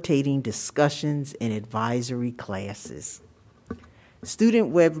facilitating discussions in advisory classes. Student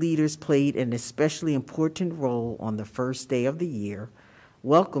web leaders played an especially important role on the first day of the year,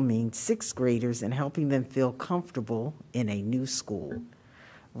 welcoming 6th graders and helping them feel comfortable in a new school.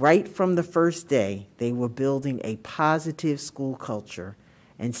 Right from the first day, they were building a positive school culture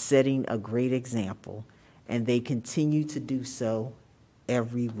and setting a great example, and they continue to do so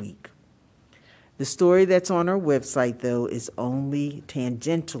every week. The story that's on our website, though, is only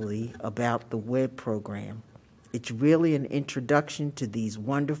tangentially about the WEB program. It's really an introduction to these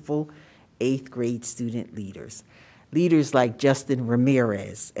wonderful 8th grade student leaders. Leaders like Justin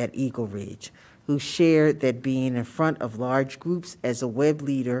Ramirez at Eagle Ridge, who shared that being in front of large groups as a web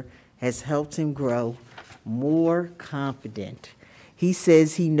leader has helped him grow more confident. He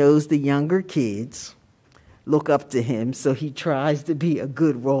says he knows the younger kids look up to him, so he tries to be a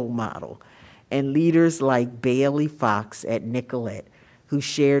good role model. And leaders like Bailey Fox at Nicollet, who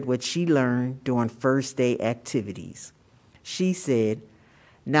shared what she learned during first day activities. She said,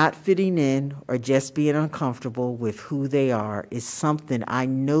 not fitting in or just being uncomfortable with who they are is something I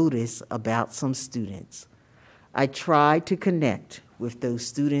notice about some students. I try to connect with those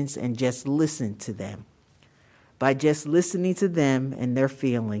students and just listen to them. By just listening to them and their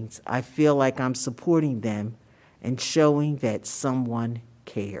feelings, I feel like I'm supporting them and showing that someone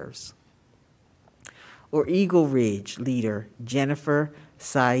cares. Or Eagle Ridge leader Jennifer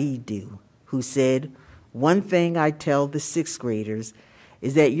Saidu, who said, one thing I tell the 6th graders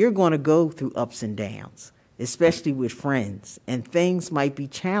is that you're going to go through ups and downs, especially with friends, and things might be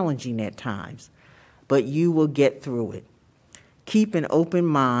challenging at times, but you will get through it. Keep an open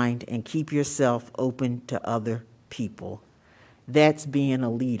mind and keep yourself open to other people. That's being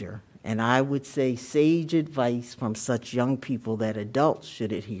a leader, and I would say sage advice from such young people that adults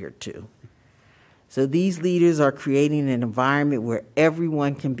should adhere to. So these leaders are creating an environment where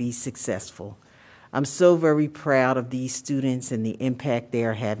everyone can be successful. I'm so very proud of these students and the impact they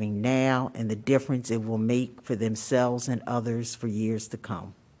are having now and the difference it will make for themselves and others for years to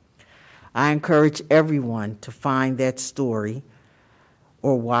come. I encourage everyone to find that story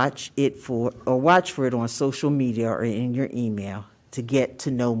or watch for it on social media or in your email to get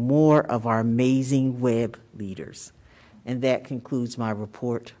to know more of our amazing web leaders. And that concludes my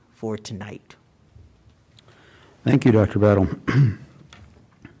report for tonight. Thank you, Dr. Battle.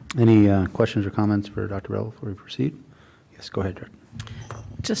 Any questions or comments for Dr. Battle before we proceed? Yes, go ahead, Director.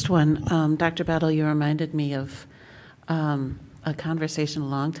 Just one. Dr. Battle, you reminded me of a conversation a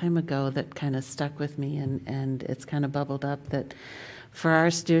long time ago that kind of stuck with me, and it's kind of bubbled up, that for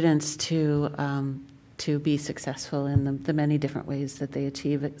our students to be successful in the many different ways that they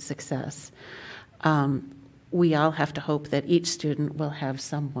achieve success, we all have to hope that each student will have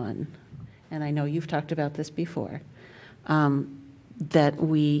someone, and I know you've talked about this before, that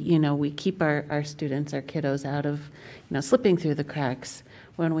we keep our students, our kiddos out of, slipping through the cracks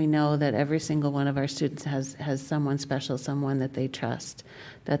when we know that every single one of our students has someone special, someone that they trust,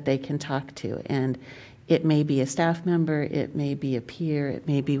 that they can talk to. And it may be a staff member, it may be a peer, it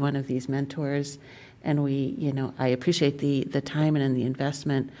may be one of these mentors. And I appreciate the time and the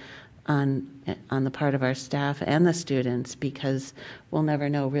investment on the part of our staff and the students, because we'll never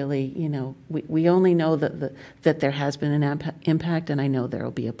know really, we only know that there has been an impact, and I know there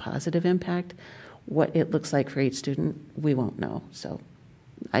will be a positive impact. What it looks like for each student, we won't know. So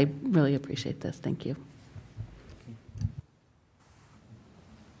I really appreciate this. Thank you.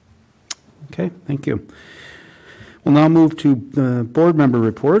 Okay, thank you. We'll now move to board member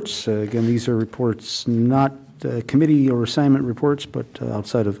reports. Again, these are reports not committee or assignment reports, but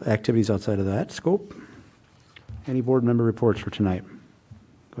outside of activities outside of that scope. Any board member reports for tonight?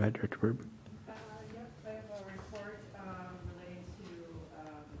 Go ahead, Director Bird. Yep, I have a report relating to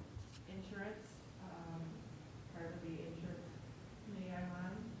insurance, part of the insurance committee I'm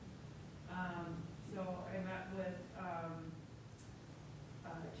on. So I met with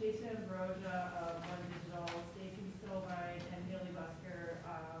Chase Ambrosia of One Digital, Stacy Stolbine, and Haley Busker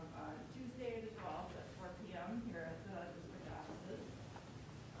on Tuesday the 12th at 4 p.m. here at the district offices.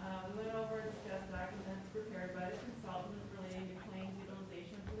 We went over and discussed documents prepared by the consultant relating to claims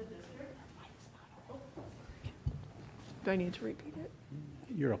utilization for the district. Do I need to repeat it?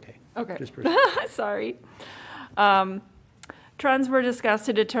 You're okay. Okay. Just proceed. Sorry. Trends were discussed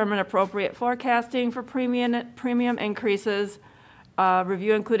to determine appropriate forecasting for premium increases.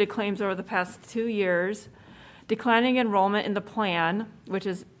 Review included claims over the past 2 years. Declining enrollment in the plan, which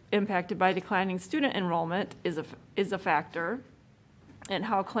is impacted by declining student enrollment, is a factor, and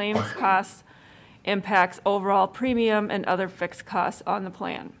how claims costs impacts overall premium and other fixed costs on the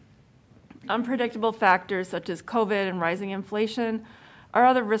plan. Unpredictable factors such as COVID and rising inflation are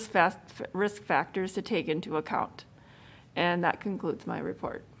other risk factors to take into account. And that concludes my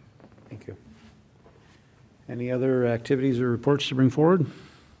report. Thank you. Any other activities or reports to bring forward?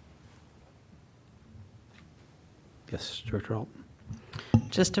 Yes, Director Alt.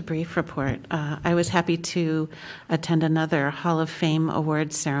 Just a brief report. I was happy to attend another Hall of Fame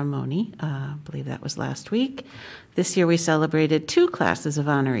awards ceremony. I believe that was last week. This year we celebrated 2 classes of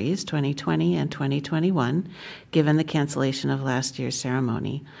honorees, 2020 and 2021, given the cancellation of last year's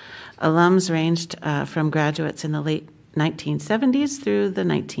ceremony. Alums ranged from graduates in the late 1970s through the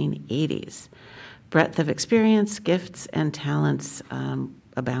 1980s. Breadth of experience, gifts, and talents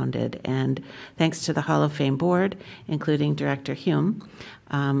abounded, and thanks to the Hall of Fame board, including Director Hume,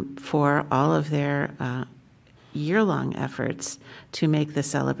 for all of their year-long efforts to make the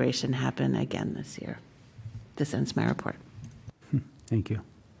celebration happen again this year. This ends my report. Thank you.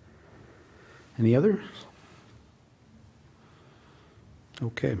 Any other?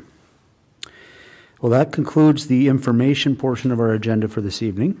 Okay. Well, that concludes the information portion of our agenda for this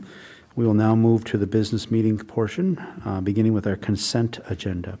evening. We will now move to the business meeting portion, beginning with our consent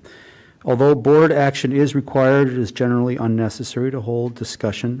agenda. Although board action is required, it is generally unnecessary to hold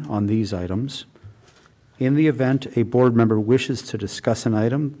discussion on these items. In the event a board member wishes to discuss an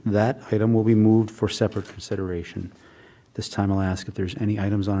item, that item will be moved for separate consideration. This time I'll ask if there's any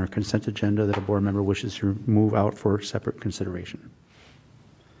items on our consent agenda that a board member wishes to move out for separate consideration.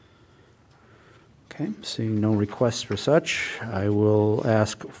 Okay, seeing no requests for such, I will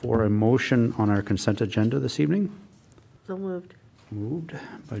ask for a motion on our consent agenda this evening. So moved. Moved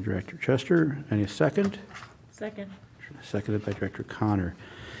by Director Chester. Any second? Second. Seconded by Director Connor.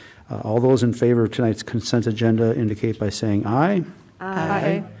 All those in favor of tonight's consent agenda indicate by saying aye.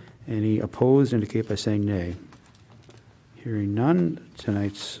 Aye. Any opposed indicate by saying nay. Hearing none,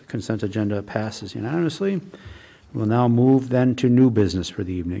 tonight's consent agenda passes unanimously. We'll now move then to new business for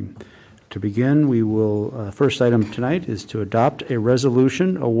the evening. To begin, we will, first item tonight is to adopt a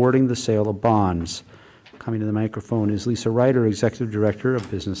resolution awarding the sale of bonds. Coming to the microphone is Lisa Ryder, Executive Director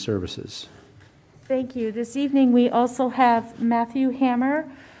of Business Services. Thank you. This evening, we also have Matthew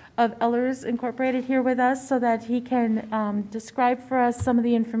Hammer of Ellers Incorporated here with us so that he can describe for us some of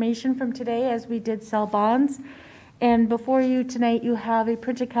the information from today as we did sell bonds. And before you tonight, you have a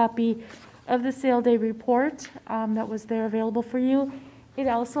printed copy of the sale day report that was there available for you. It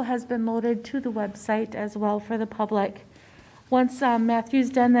also has been loaded to the website as well for the public. Once Matthew's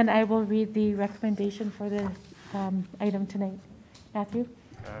done, then I will read the recommendation for the item tonight. Matthew?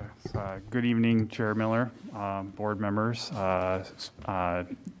 Good evening, Chair Miller, board members, Dr.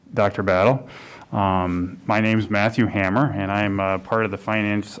 Battle. My name is Matthew Hammer, and I'm part of the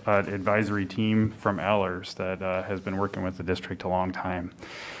finance advisory team from Ellers that has been working with the district a long time.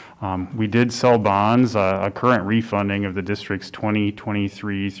 We did sell bonds, a current refunding of the district's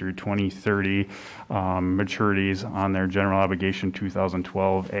 2023 through 2030 maturities on their general obligation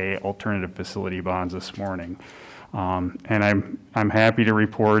 2012A alternative facility bonds this morning. And I'm happy to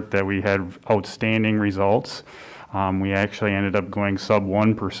report that we had outstanding results. We actually ended up going sub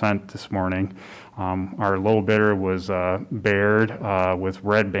 1% this morning. Our low bidder was Baird with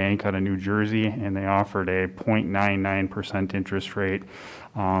Red Bank out of New Jersey, and they offered a 0.99% interest rate,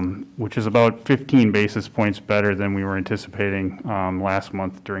 which is about 15 basis points better than we were anticipating last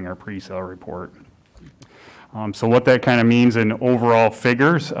month during our pre-sale report. So what that kind of means in overall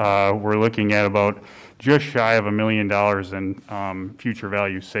figures, we're looking at about just shy of $1 million in future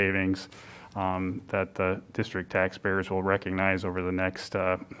value savings that the district taxpayers will recognize over the next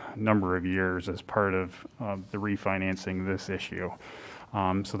number of years as part of the refinancing this issue.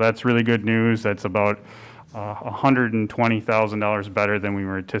 So that's really good news. That's about $120,000 better than we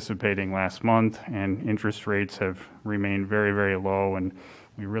were anticipating last month, and interest rates have remained very, very low, and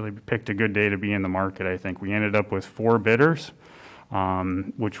we really picked a good day to be in the market. I think we ended up with 4 bidders,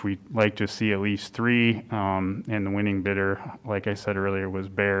 which we'd like to see at least 3, and the winning bidder, like I said earlier, was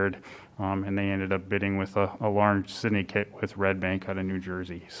Baird, and they ended up bidding with a large syndicate with Red Bank out of New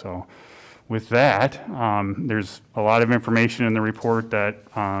Jersey. So with that, there's a lot of information in the report that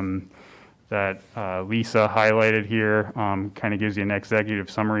Lisa highlighted here, kind of gives you an executive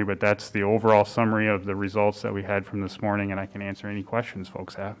summary, but that's the overall summary of the results that we had from this morning, and I can answer any questions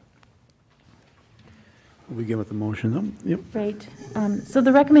folks have. We'll begin with the motion, though. Yep. Great. So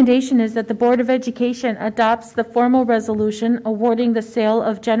the recommendation is that the Board of Education adopts the formal resolution awarding the sale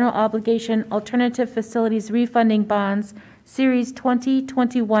of general obligation alternative facilities refunding bonds, Series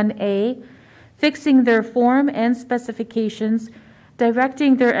 2021A, fixing their form and specifications,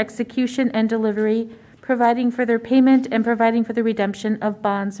 directing their execution and delivery, providing for their payment, and providing for the redemption of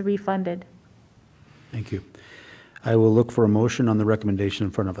bonds refunded. Thank you. I will look for a motion on the recommendation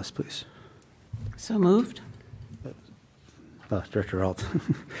in front of us, please. So moved. Director Alt.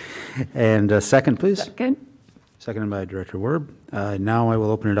 And second, please. Second. Seconded by Director Werb. Now I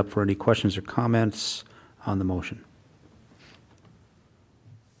will open it up for any questions or comments on the motion.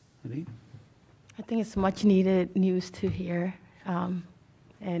 Any? I think it's much needed news to hear.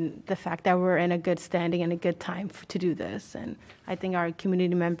 And the fact that we're in a good standing and a good time to do this. And I think our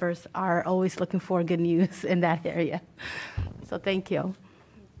community members are always looking for good news in that area. So thank you.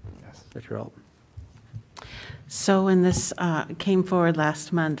 Yes, Director Alt. So when this came forward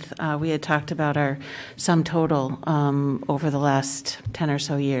last month, we had talked about our sum total over the last 10 or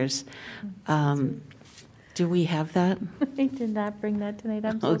so years. Do we have that? I did not bring that tonight.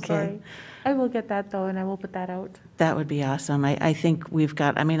 I'm so Okay. sorry. I will get that, though, and I will put that out. That would be awesome. I think we've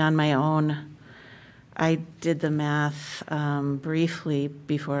got, I mean, on my own, I did the math briefly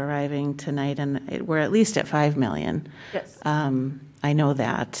before arriving tonight, and we're at least at 5 million. Yes. I know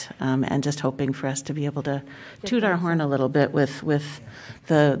that, and just hoping for us to be able to toot our horn a little bit with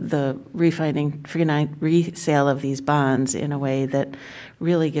the resale of these bonds in a way that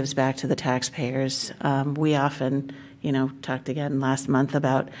really gives back to the taxpayers. We often, talked again last month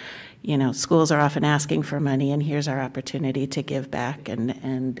about, schools are often asking for money, and here's our opportunity to give back,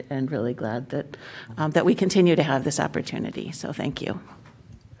 and really glad that that we continue to have this opportunity. So thank you.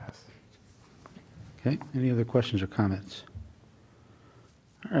 Yes. Okay. Any other questions or comments?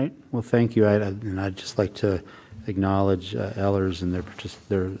 All right. Well, thank you. And I'd just like to acknowledge Ellers and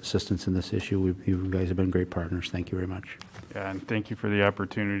their assistance in this issue. You guys have been great partners. Thank you very much. Yeah, and thank you for the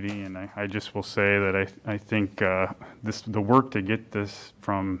opportunity. And I just will say that I think the work to get this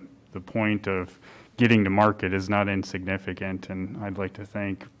from the point of getting to market is not insignificant. And I'd like to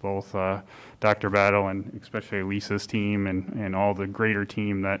thank both Dr. Battle and especially Lisa's team and all the greater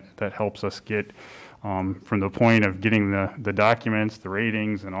team that helps us get from the point of getting the documents, the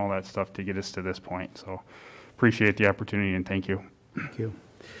ratings, and all that stuff to get us to this point. So appreciate the opportunity, and thank you. Thank you.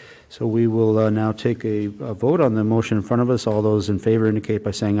 So we will now take a vote on the motion in front of us. All those in favor indicate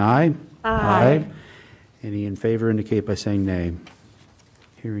by saying aye. Aye. Any in favor indicate by saying nay.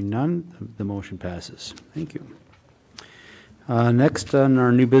 Hearing none, the motion passes. Thank you. Next on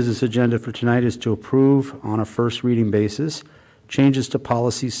our new business agenda for tonight is to approve on a first reading basis changes to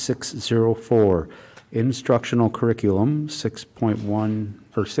policy 604, instructional curriculum 6.1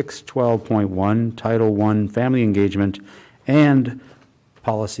 or 612.1, Title I, family engagement, and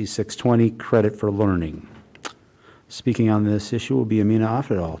policy 620, credit for learning. Speaking on this issue will be Amina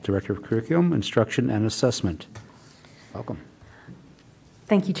Afadal, Director of Curriculum, Instruction, and Assessment. Welcome.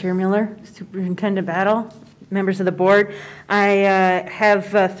 Thank you, Chair Miller, Superintendent Battle, members of the board. I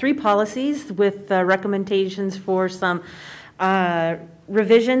have 3 policies with recommendations for some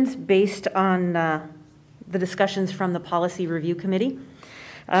revisions based on the discussions from the Policy Review Committee.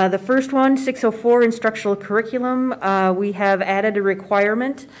 The first one, 604, instructional curriculum, we have added a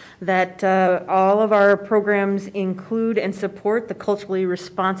requirement that all of our programs include and support the culturally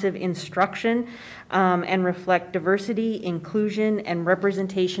responsive instruction and reflect diversity, inclusion, and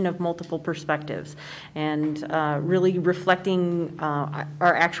representation of multiple perspectives, and really reflecting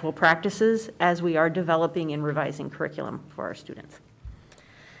our actual practices as we are developing and revising curriculum for our students.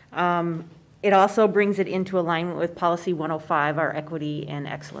 It also brings it into alignment with Policy 105, our equity and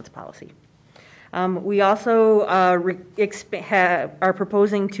excellence policy. We also are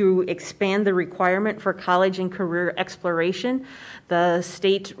proposing to expand the requirement for college and career exploration. The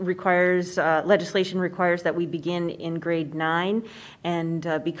state requires, legislation requires that we begin in grade 9,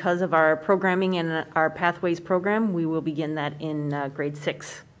 and because of our programming and our Pathways program, we will begin that in grade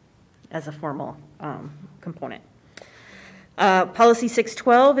 6 as a formal component. Policy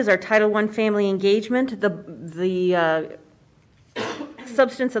 612 is our Title I family engagement. The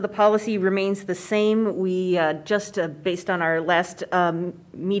substance of the policy remains the same. We just based on our last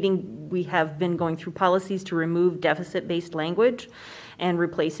meeting, we have been going through policies to remove deficit-based language and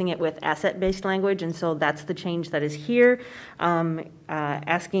replacing it with asset-based language, and so that's the change that is here,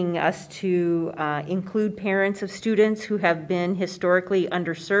 asking us to include parents of students who have been historically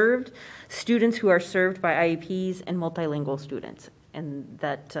underserved, students who are served by IEPs, and multilingual students, and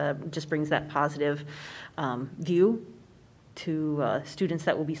that just brings that positive view to students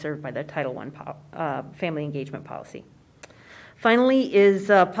that will be served by the Title I family engagement policy. Finally is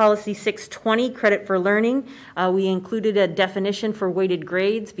policy 620, credit for learning. We included a definition for weighted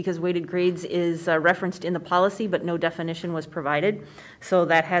grades because weighted grades is referenced in the policy, but no definition was provided. So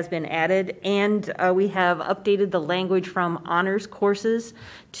that has been added. And we have updated the language from honors courses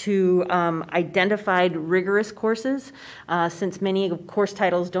to identified rigorous courses, since many course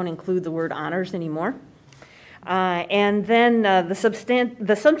titles don't include the word honors anymore. And then the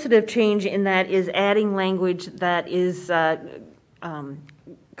substantive change in that is adding language that is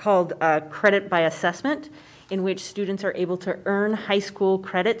called credit by assessment, in which students are able to earn high school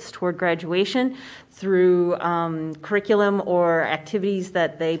credits toward graduation through curriculum or activities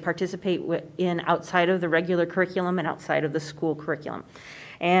that they participate in outside of the regular curriculum and outside of the school curriculum.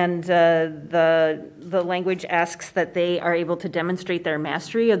 And the language asks that they are able to demonstrate their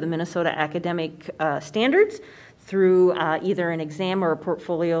mastery of the Minnesota academic standards through either an exam or a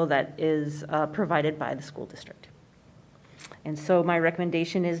portfolio that is provided by the school district. And so my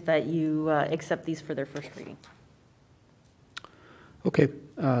recommendation is that you accept these for their first reading. Okay,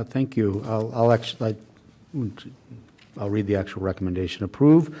 thank you. I'll read the actual recommendation.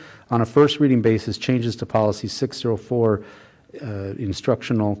 Approve on a first reading basis changes to policy 604,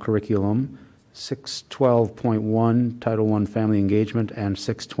 instructional curriculum, 612.1, Title I family engagement, and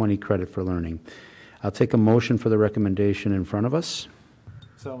 620, credit for learning. I'll take a motion for the recommendation in front of us.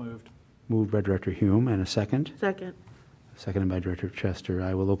 So moved. Moved by Director Hume, and a second. Second. Seconded by Director Chester.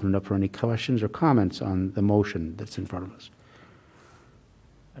 I will open it up for any questions or comments on the motion that's in front of us.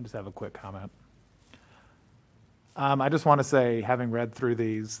 I just have a quick comment. I just want to say, having read through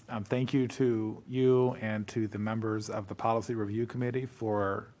these, thank you to you and to the members of the Policy Review Committee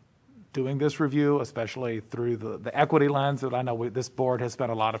for doing this review, especially through the equity lens that I know this board has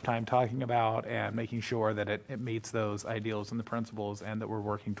spent a lot of time talking about, and making sure that it meets those ideals and the principles, and that we're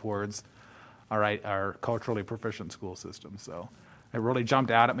working towards our culturally proficient school system. So it really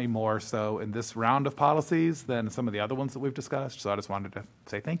jumped out at me more so in this round of policies than some of the other ones that we've discussed. So I just wanted to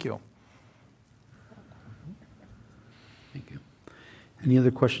say thank you. Thank you. Any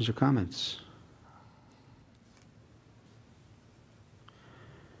other questions or comments?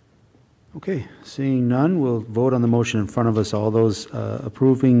 Okay, seeing none, we'll vote on the motion in front of us. All those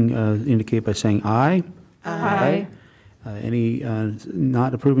approving indicate by saying aye. Aye. Any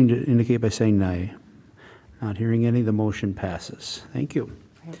not approving to indicate by saying nay. Not hearing any, the motion passes. Thank you.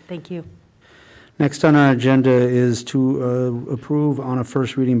 Right, thank you. Next on our agenda is to approve on a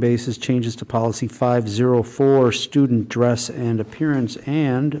first reading basis changes to policy 504, student dress and appearance,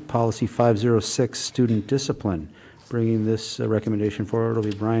 and policy 506, student discipline. Bringing this recommendation forward will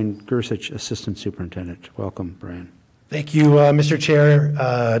be Brian Gersich, Assistant Superintendent. Welcome, Brian. Thank you, Mr.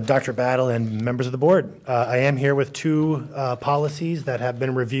 Chair, Dr. Battle, and members of the board. I am here with two policies that have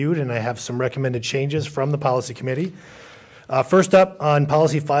been reviewed, and I have some recommended changes from the policy committee. First up, on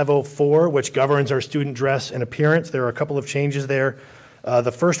policy 504, which governs our student dress and appearance, there are a couple of changes there.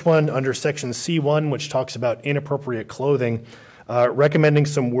 The first one under section C1, which talks about inappropriate clothing, recommending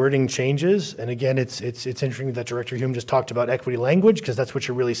some wording changes. And again, it's interesting that Director Hume just talked about equity language, because that's what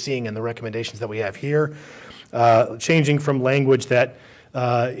you're really seeing in the recommendations that we have here. Changing from language that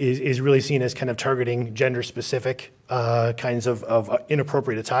is really seen as kind of targeting gender-specific kinds of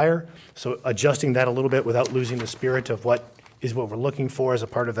inappropriate attire. So adjusting that a little bit without losing the spirit of what we're looking for as a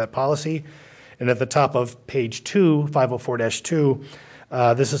part of that policy. And at the top of page 2, 504-2,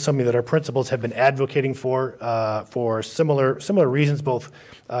 this is something that our principals have been advocating for similar reasons, both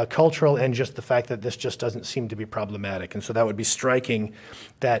cultural and just the fact that this just doesn't seem to be problematic. And so that would be striking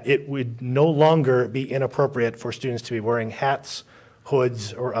that it would no longer be inappropriate for students to be wearing hats,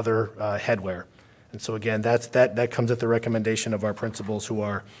 hoods, or other headwear. And so again, that comes at the recommendation of our principals, who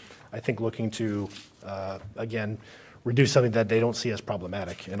are, I think, looking to, again, reduce something that they don't see as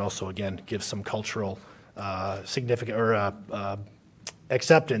problematic, and also, again, give some cultural significant or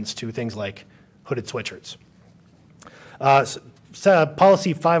acceptance to things like hooded sweatshirts.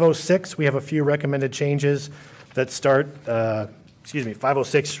 Policy 506, we have a few recommended changes that start,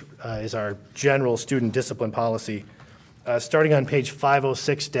 506 is our general student discipline policy. Starting on page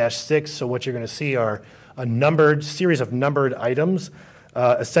 506-6, so what you're going to see are a series of numbered items.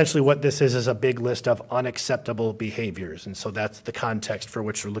 Essentially what this is a big list of unacceptable behaviors, and so that's the context for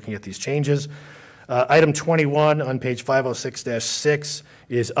which we're looking at these changes. Item 21 on page 506-6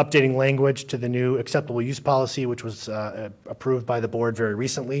 is updating language to the new acceptable use policy, which was approved by the board very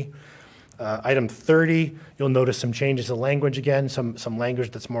recently. Item 30, you'll notice some changes in language again, some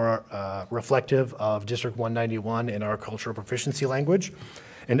language that's more reflective of District 191 in our cultural proficiency language.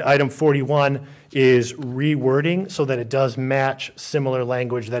 And item 41 is rewording so that it does match similar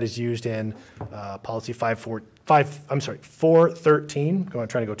language that is used in policy 413. I'm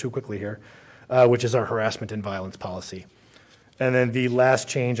trying to go too quickly here, which is our harassment and violence policy. And then the last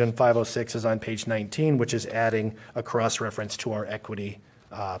change on 506 is on page 19, which is adding a cross-reference to our equity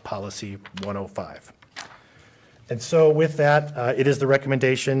policy 105. And so with that, it is the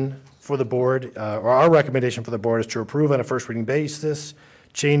recommendation for the board, or our recommendation for the board is to approve on a first reading basis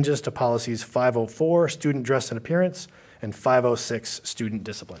changes to policies 504, student dress and appearance, and 506, student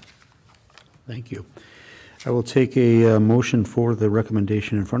discipline. Thank you. I will take a motion for the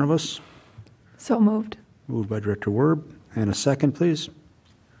recommendation in front of us. So moved. Moved by Director Werb. And a second, please.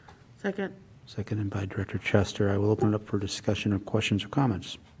 Second. Seconded by Director Chester. I will open it up for discussion or questions or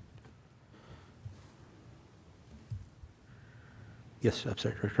comments. Yes, I'm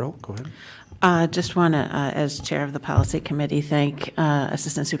sorry, Director Holt, go ahead. Just want to, as chair of the policy committee, thank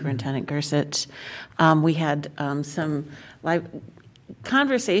Assistant Superintendent Gersich. We had some live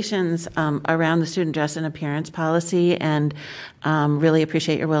conversations around the student dress and appearance policy, and really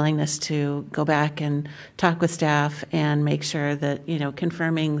appreciate your willingness to go back and talk with staff and make sure that,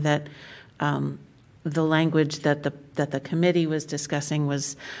 confirming that the language that the committee was discussing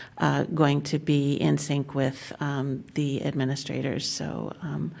was going to be in sync with the administrators. So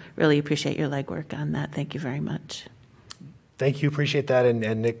really appreciate your legwork on that. Thank you very much. Thank you, appreciate that,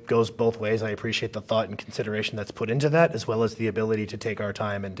 and it goes both ways. I appreciate the thought and consideration that's put into that, as well as the ability to take our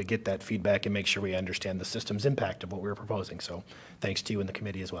time and to get that feedback and make sure we understand the system's impact of what we're proposing. So thanks to you and the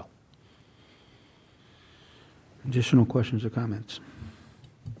committee as well. Additional questions or comments?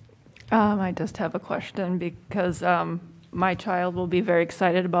 I just have a question because my child will be very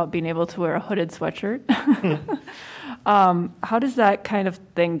excited about being able to wear a hooded sweatshirt. How does that kind of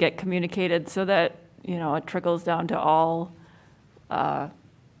thing get communicated so that, it trickles down to all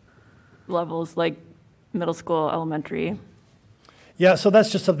levels, like middle school, elementary? Yeah, so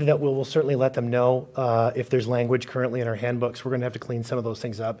that's just something that we'll certainly let them know. If there's language currently in our handbooks, we're going to have to clean some of those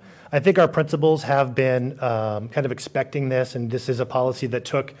things up. I think our principals have been kind of expecting this, and this is a policy that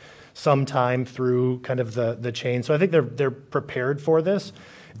took some time through kind of the chain. So I think they're prepared for this.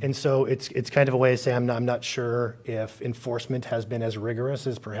 And so it's kind of a way to say I'm not sure if enforcement has been as rigorous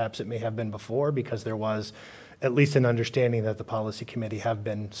as perhaps it may have been before, because there was at least an understanding that the policy committee have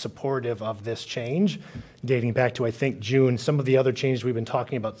been supportive of this change dating back to, I think, June. Some of the other changes we've been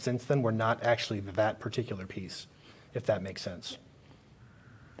talking about since then were not actually that particular piece, if that makes sense.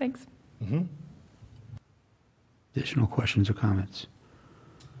 Thanks. Additional questions or comments?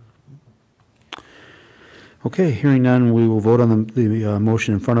 Okay, hearing none, we will vote on the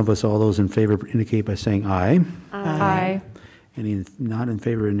motion in front of us. All those in favor indicate by saying aye. Aye. Any not in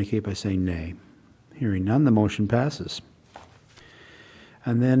favor indicate by saying nay. Hearing none, the motion passes.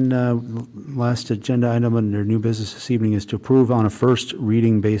 And then last agenda item under new business this evening is to approve on a first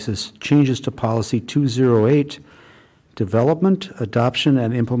reading basis changes to policy 208, development, adoption,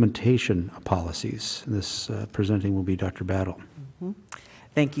 and implementation of policies. This presenting will be Dr. Battle.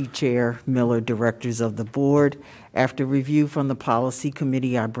 Thank you, Chair Miller, directors of the board. After review from the policy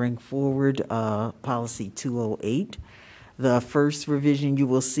committee, I bring forward policy 208. The first revision you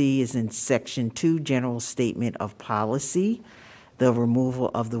will see is in section 2, general statement of policy, the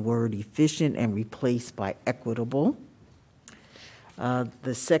removal of the word efficient and replaced by equitable.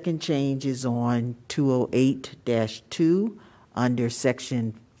 The second change is on 208-2 under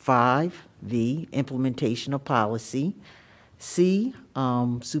section 5V, implementation of policy. C,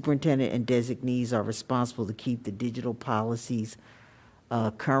 superintendent and designees are responsible to keep the digital policies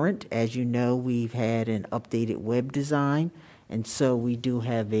current. As you know, we've had an updated web design, and so we do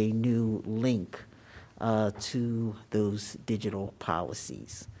have a new link to those digital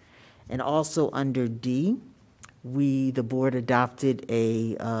policies. And also under D, the board adopted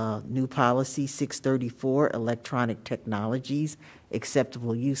a new policy, 634, electronic technologies,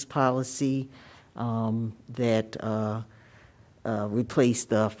 acceptable use policy that replaced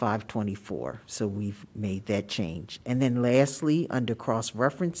the 524. So we've made that change. And then lastly, under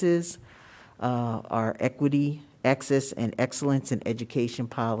cross-references, our equity, access, and excellence in education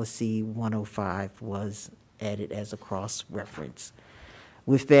policy 105 was added as a cross-reference.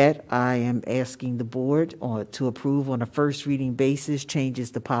 With that, I am asking the board to approve on a first reading basis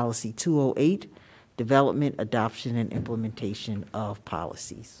changes to policy 208, development, adoption, and implementation of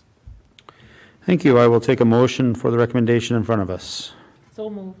policies. Thank you. I will take a motion for the recommendation in front of us. So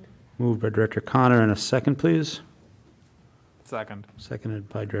moved. Moved by Director Connor, and a second, please. Second. Seconded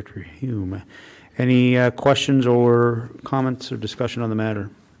by Director Hume. Any questions or comments or discussion on the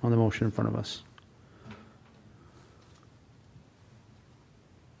matter, on the motion in front of us?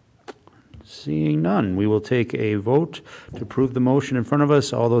 Seeing none, we will take a vote to approve the motion in front of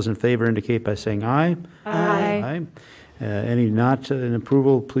us. All those in favor indicate by saying aye. Aye. Aye. Any not in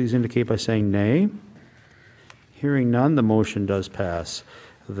approval, please indicate by saying nay. Hearing none, the motion does pass.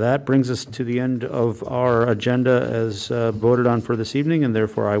 That brings us to the end of our agenda as voted on for this evening, and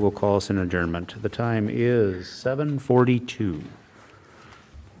therefore I will call us an adjournment. The time is 7:42.